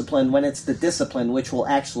the discipline when it's the discipline which will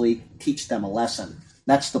actually teach them a lesson.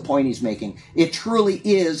 That's the point he's making. It truly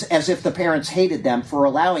is as if the parents hated them for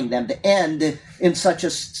allowing them to end in such a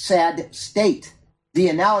sad state. The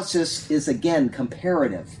analysis is, again,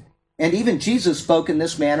 comparative. And even Jesus spoke in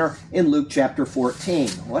this manner in Luke chapter 14.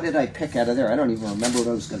 What did I pick out of there? I don't even remember what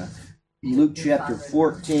I was going to... Luke chapter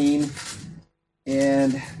 14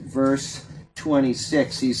 and verse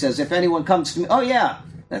 26. He says, if anyone comes to me... Oh, yeah,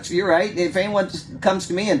 you're right. If anyone comes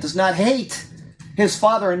to me and does not hate his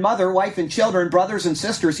father and mother, wife and children, brothers and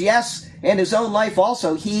sisters, yes, and his own life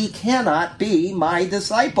also, he cannot be my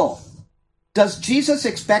disciple. Does Jesus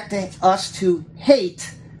expect us to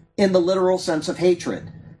hate in the literal sense of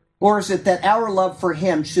hatred? Or is it that our love for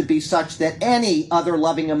him should be such that any other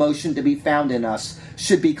loving emotion to be found in us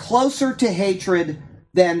should be closer to hatred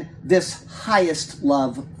than this highest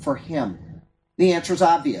love for him? The answer is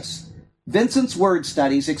obvious. Vincent's Word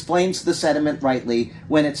Studies explains the sentiment rightly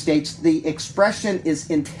when it states the expression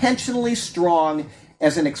is intentionally strong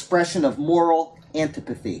as an expression of moral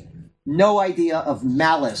antipathy. No idea of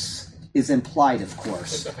malice is implied, of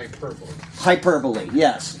course. It's a hyperbole. Hyperbole,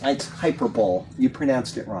 yes. It's hyperbole. You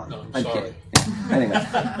pronounced it wrong. No, I'm sorry. kidding. Anyway.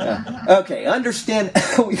 Okay, understand.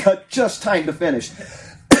 We got just time to finish.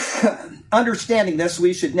 Understanding this,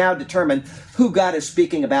 we should now determine who God is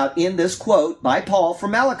speaking about in this quote by Paul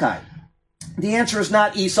from Malachi. The answer is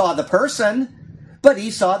not Esau the person, but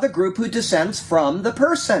Esau the group who descends from the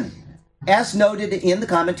person. As noted in the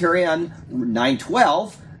commentary on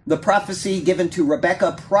 9:12, the prophecy given to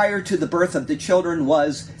Rebekah prior to the birth of the children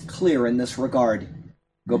was clear in this regard.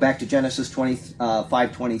 Go back to Genesis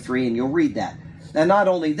 5:23 and you'll read that. And not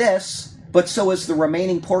only this, but so is the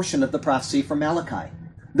remaining portion of the prophecy from Malachi.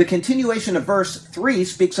 The continuation of verse 3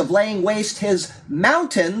 speaks of laying waste his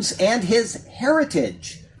mountains and his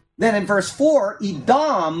heritage. Then in verse 4,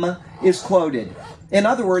 Edom is quoted. In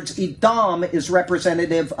other words, Edom is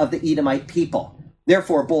representative of the Edomite people.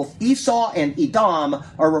 Therefore, both Esau and Edom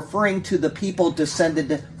are referring to the people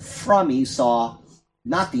descended from Esau,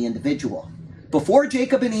 not the individual. Before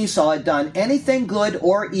Jacob and Esau had done anything good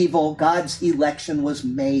or evil, God's election was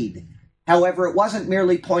made. However, it wasn't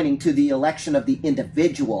merely pointing to the election of the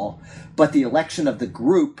individual, but the election of the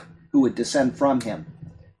group who would descend from him.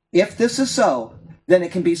 If this is so, then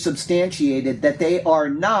it can be substantiated that they are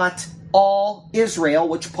not all Israel,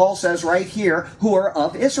 which Paul says right here, who are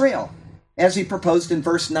of Israel, as he proposed in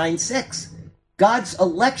verse 9:6. God's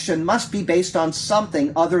election must be based on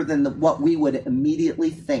something other than what we would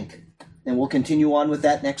immediately think. And we'll continue on with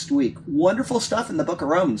that next week. Wonderful stuff in the book of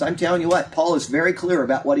Romans. I'm telling you what, Paul is very clear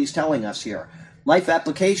about what he's telling us here. Life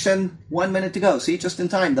application, 1 minute to go. See, just in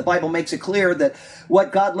time. The Bible makes it clear that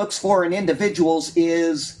what God looks for in individuals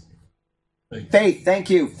is faith.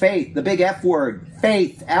 Thank you. Faith, the big F word.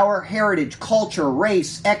 Faith, our heritage, culture,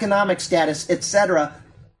 race, economic status, etc.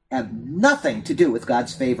 have nothing to do with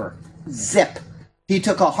God's favor. Zip. He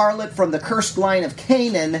took a harlot from the cursed line of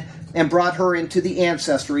Canaan and brought her into the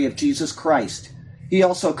ancestry of Jesus Christ. He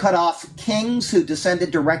also cut off kings who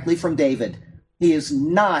descended directly from David. He is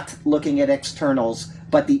not looking at externals,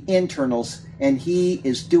 but the internals, and he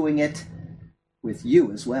is doing it with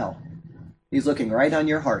you as well. He's looking right on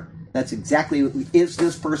your heart. That's exactly, is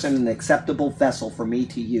this person an acceptable vessel for me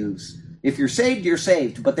to use? If you're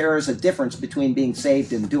saved, but there is a difference between being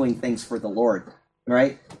saved and doing things for the Lord,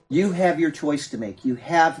 right? You have your choice to make. You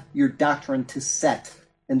have your doctrine to set,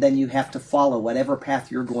 and then you have to follow whatever path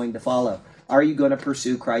you're going to follow. Are you going to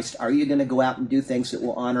pursue Christ? Are you going to go out and do things that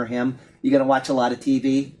will honor him? You're going to watch a lot of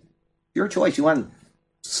TV? Your choice. You want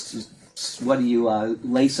to,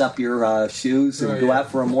 lace up your shoes and go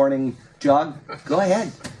out for a morning jog? Go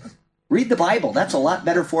ahead. Read the Bible. That's a lot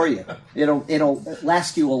better for you. It'll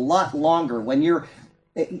last you a lot longer when you're...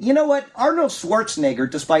 You know what? Arnold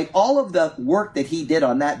Schwarzenegger, despite all of the work that he did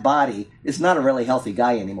on that body, is not a really healthy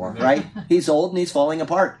guy anymore, right? He's old and he's falling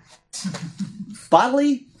apart.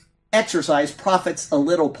 Bodily exercise profits a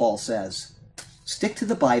little, Paul says. Stick to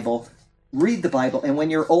the Bible, read the Bible, and when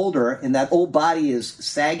you're older and that old body is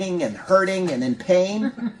sagging and hurting and in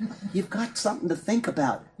pain, you've got something to think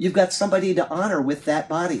about. You've got somebody to honor with that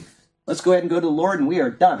body. Let's go ahead and go to the Lord, and we are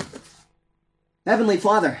done. Heavenly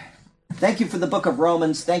Father, thank you for the book of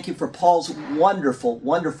Romans. Thank you for Paul's wonderful,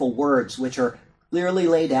 wonderful words, which are clearly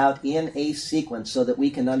laid out in a sequence so that we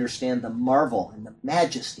can understand the marvel and the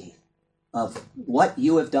majesty of what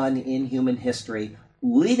you have done in human history,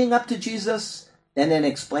 leading up to Jesus, and then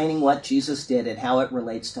explaining what Jesus did and how it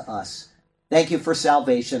relates to us. Thank you for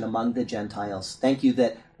salvation among the Gentiles. Thank you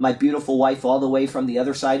that my beautiful wife all the way from the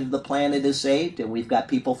other side of the planet is saved, and we've got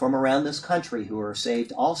people from around this country who are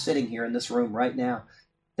saved, all sitting here in this room right now.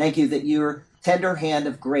 Thank you that your tender hand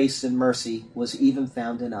of grace and mercy was even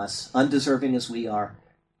found in us, undeserving as we are.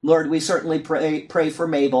 Lord, we certainly pray for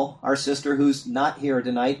Mabel, our sister who's not here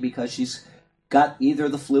tonight because she's got either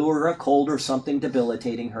the flu or a cold or something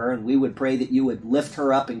debilitating her, and we would pray that you would lift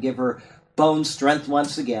her up and give her bone strength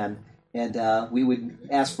once again. And we would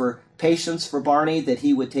ask for patience for Barney, that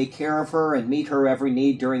he would take care of her and meet her every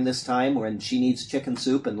need during this time when she needs chicken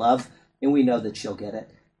soup and love, and we know that she'll get it.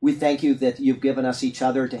 We thank you that you've given us each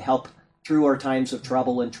other to help through our times of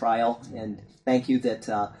trouble and trial, and thank you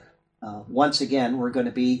that once again we're going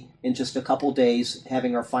to be, in just a couple days,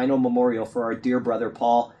 having our final memorial for our dear brother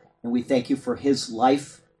Paul, and we thank you for his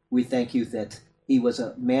life. We thank you that he was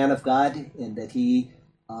a man of God and that he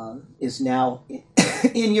is now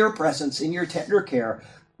in your presence, in your tender care,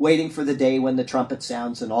 waiting for the day when the trumpet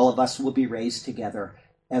sounds and all of us will be raised together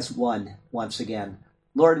as one once again.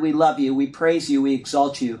 Lord, we love you, we praise you, we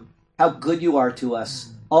exalt you. How good you are to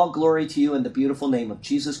us. All glory to you in the beautiful name of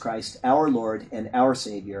Jesus Christ, our Lord and our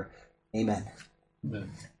Savior. Amen. Amen.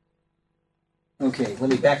 Okay, let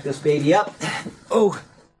me back this baby up. Oh,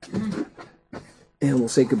 And we'll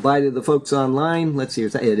say goodbye to the folks online. Let's see,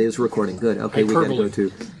 it is recording. Good. Okay, we got to go Hyperbole.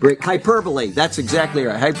 to break. Hyperbole. That's exactly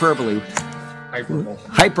right. Hyperbole. Hyperbole.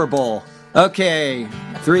 Hyperbole. Okay,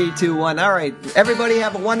 3, 2, 1. All right, everybody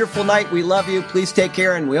have a wonderful night. We love you. Please take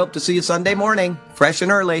care, and we hope to see you Sunday morning, fresh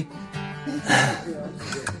and early.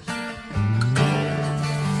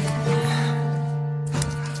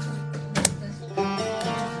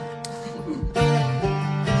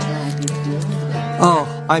 Oh,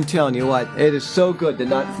 I'm telling you what, it is so good to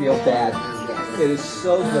not feel bad. It is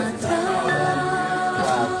so good.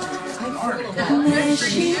 Wow.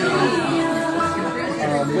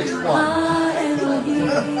 Which one?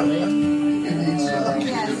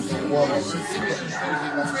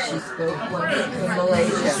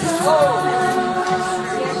 Malaysia.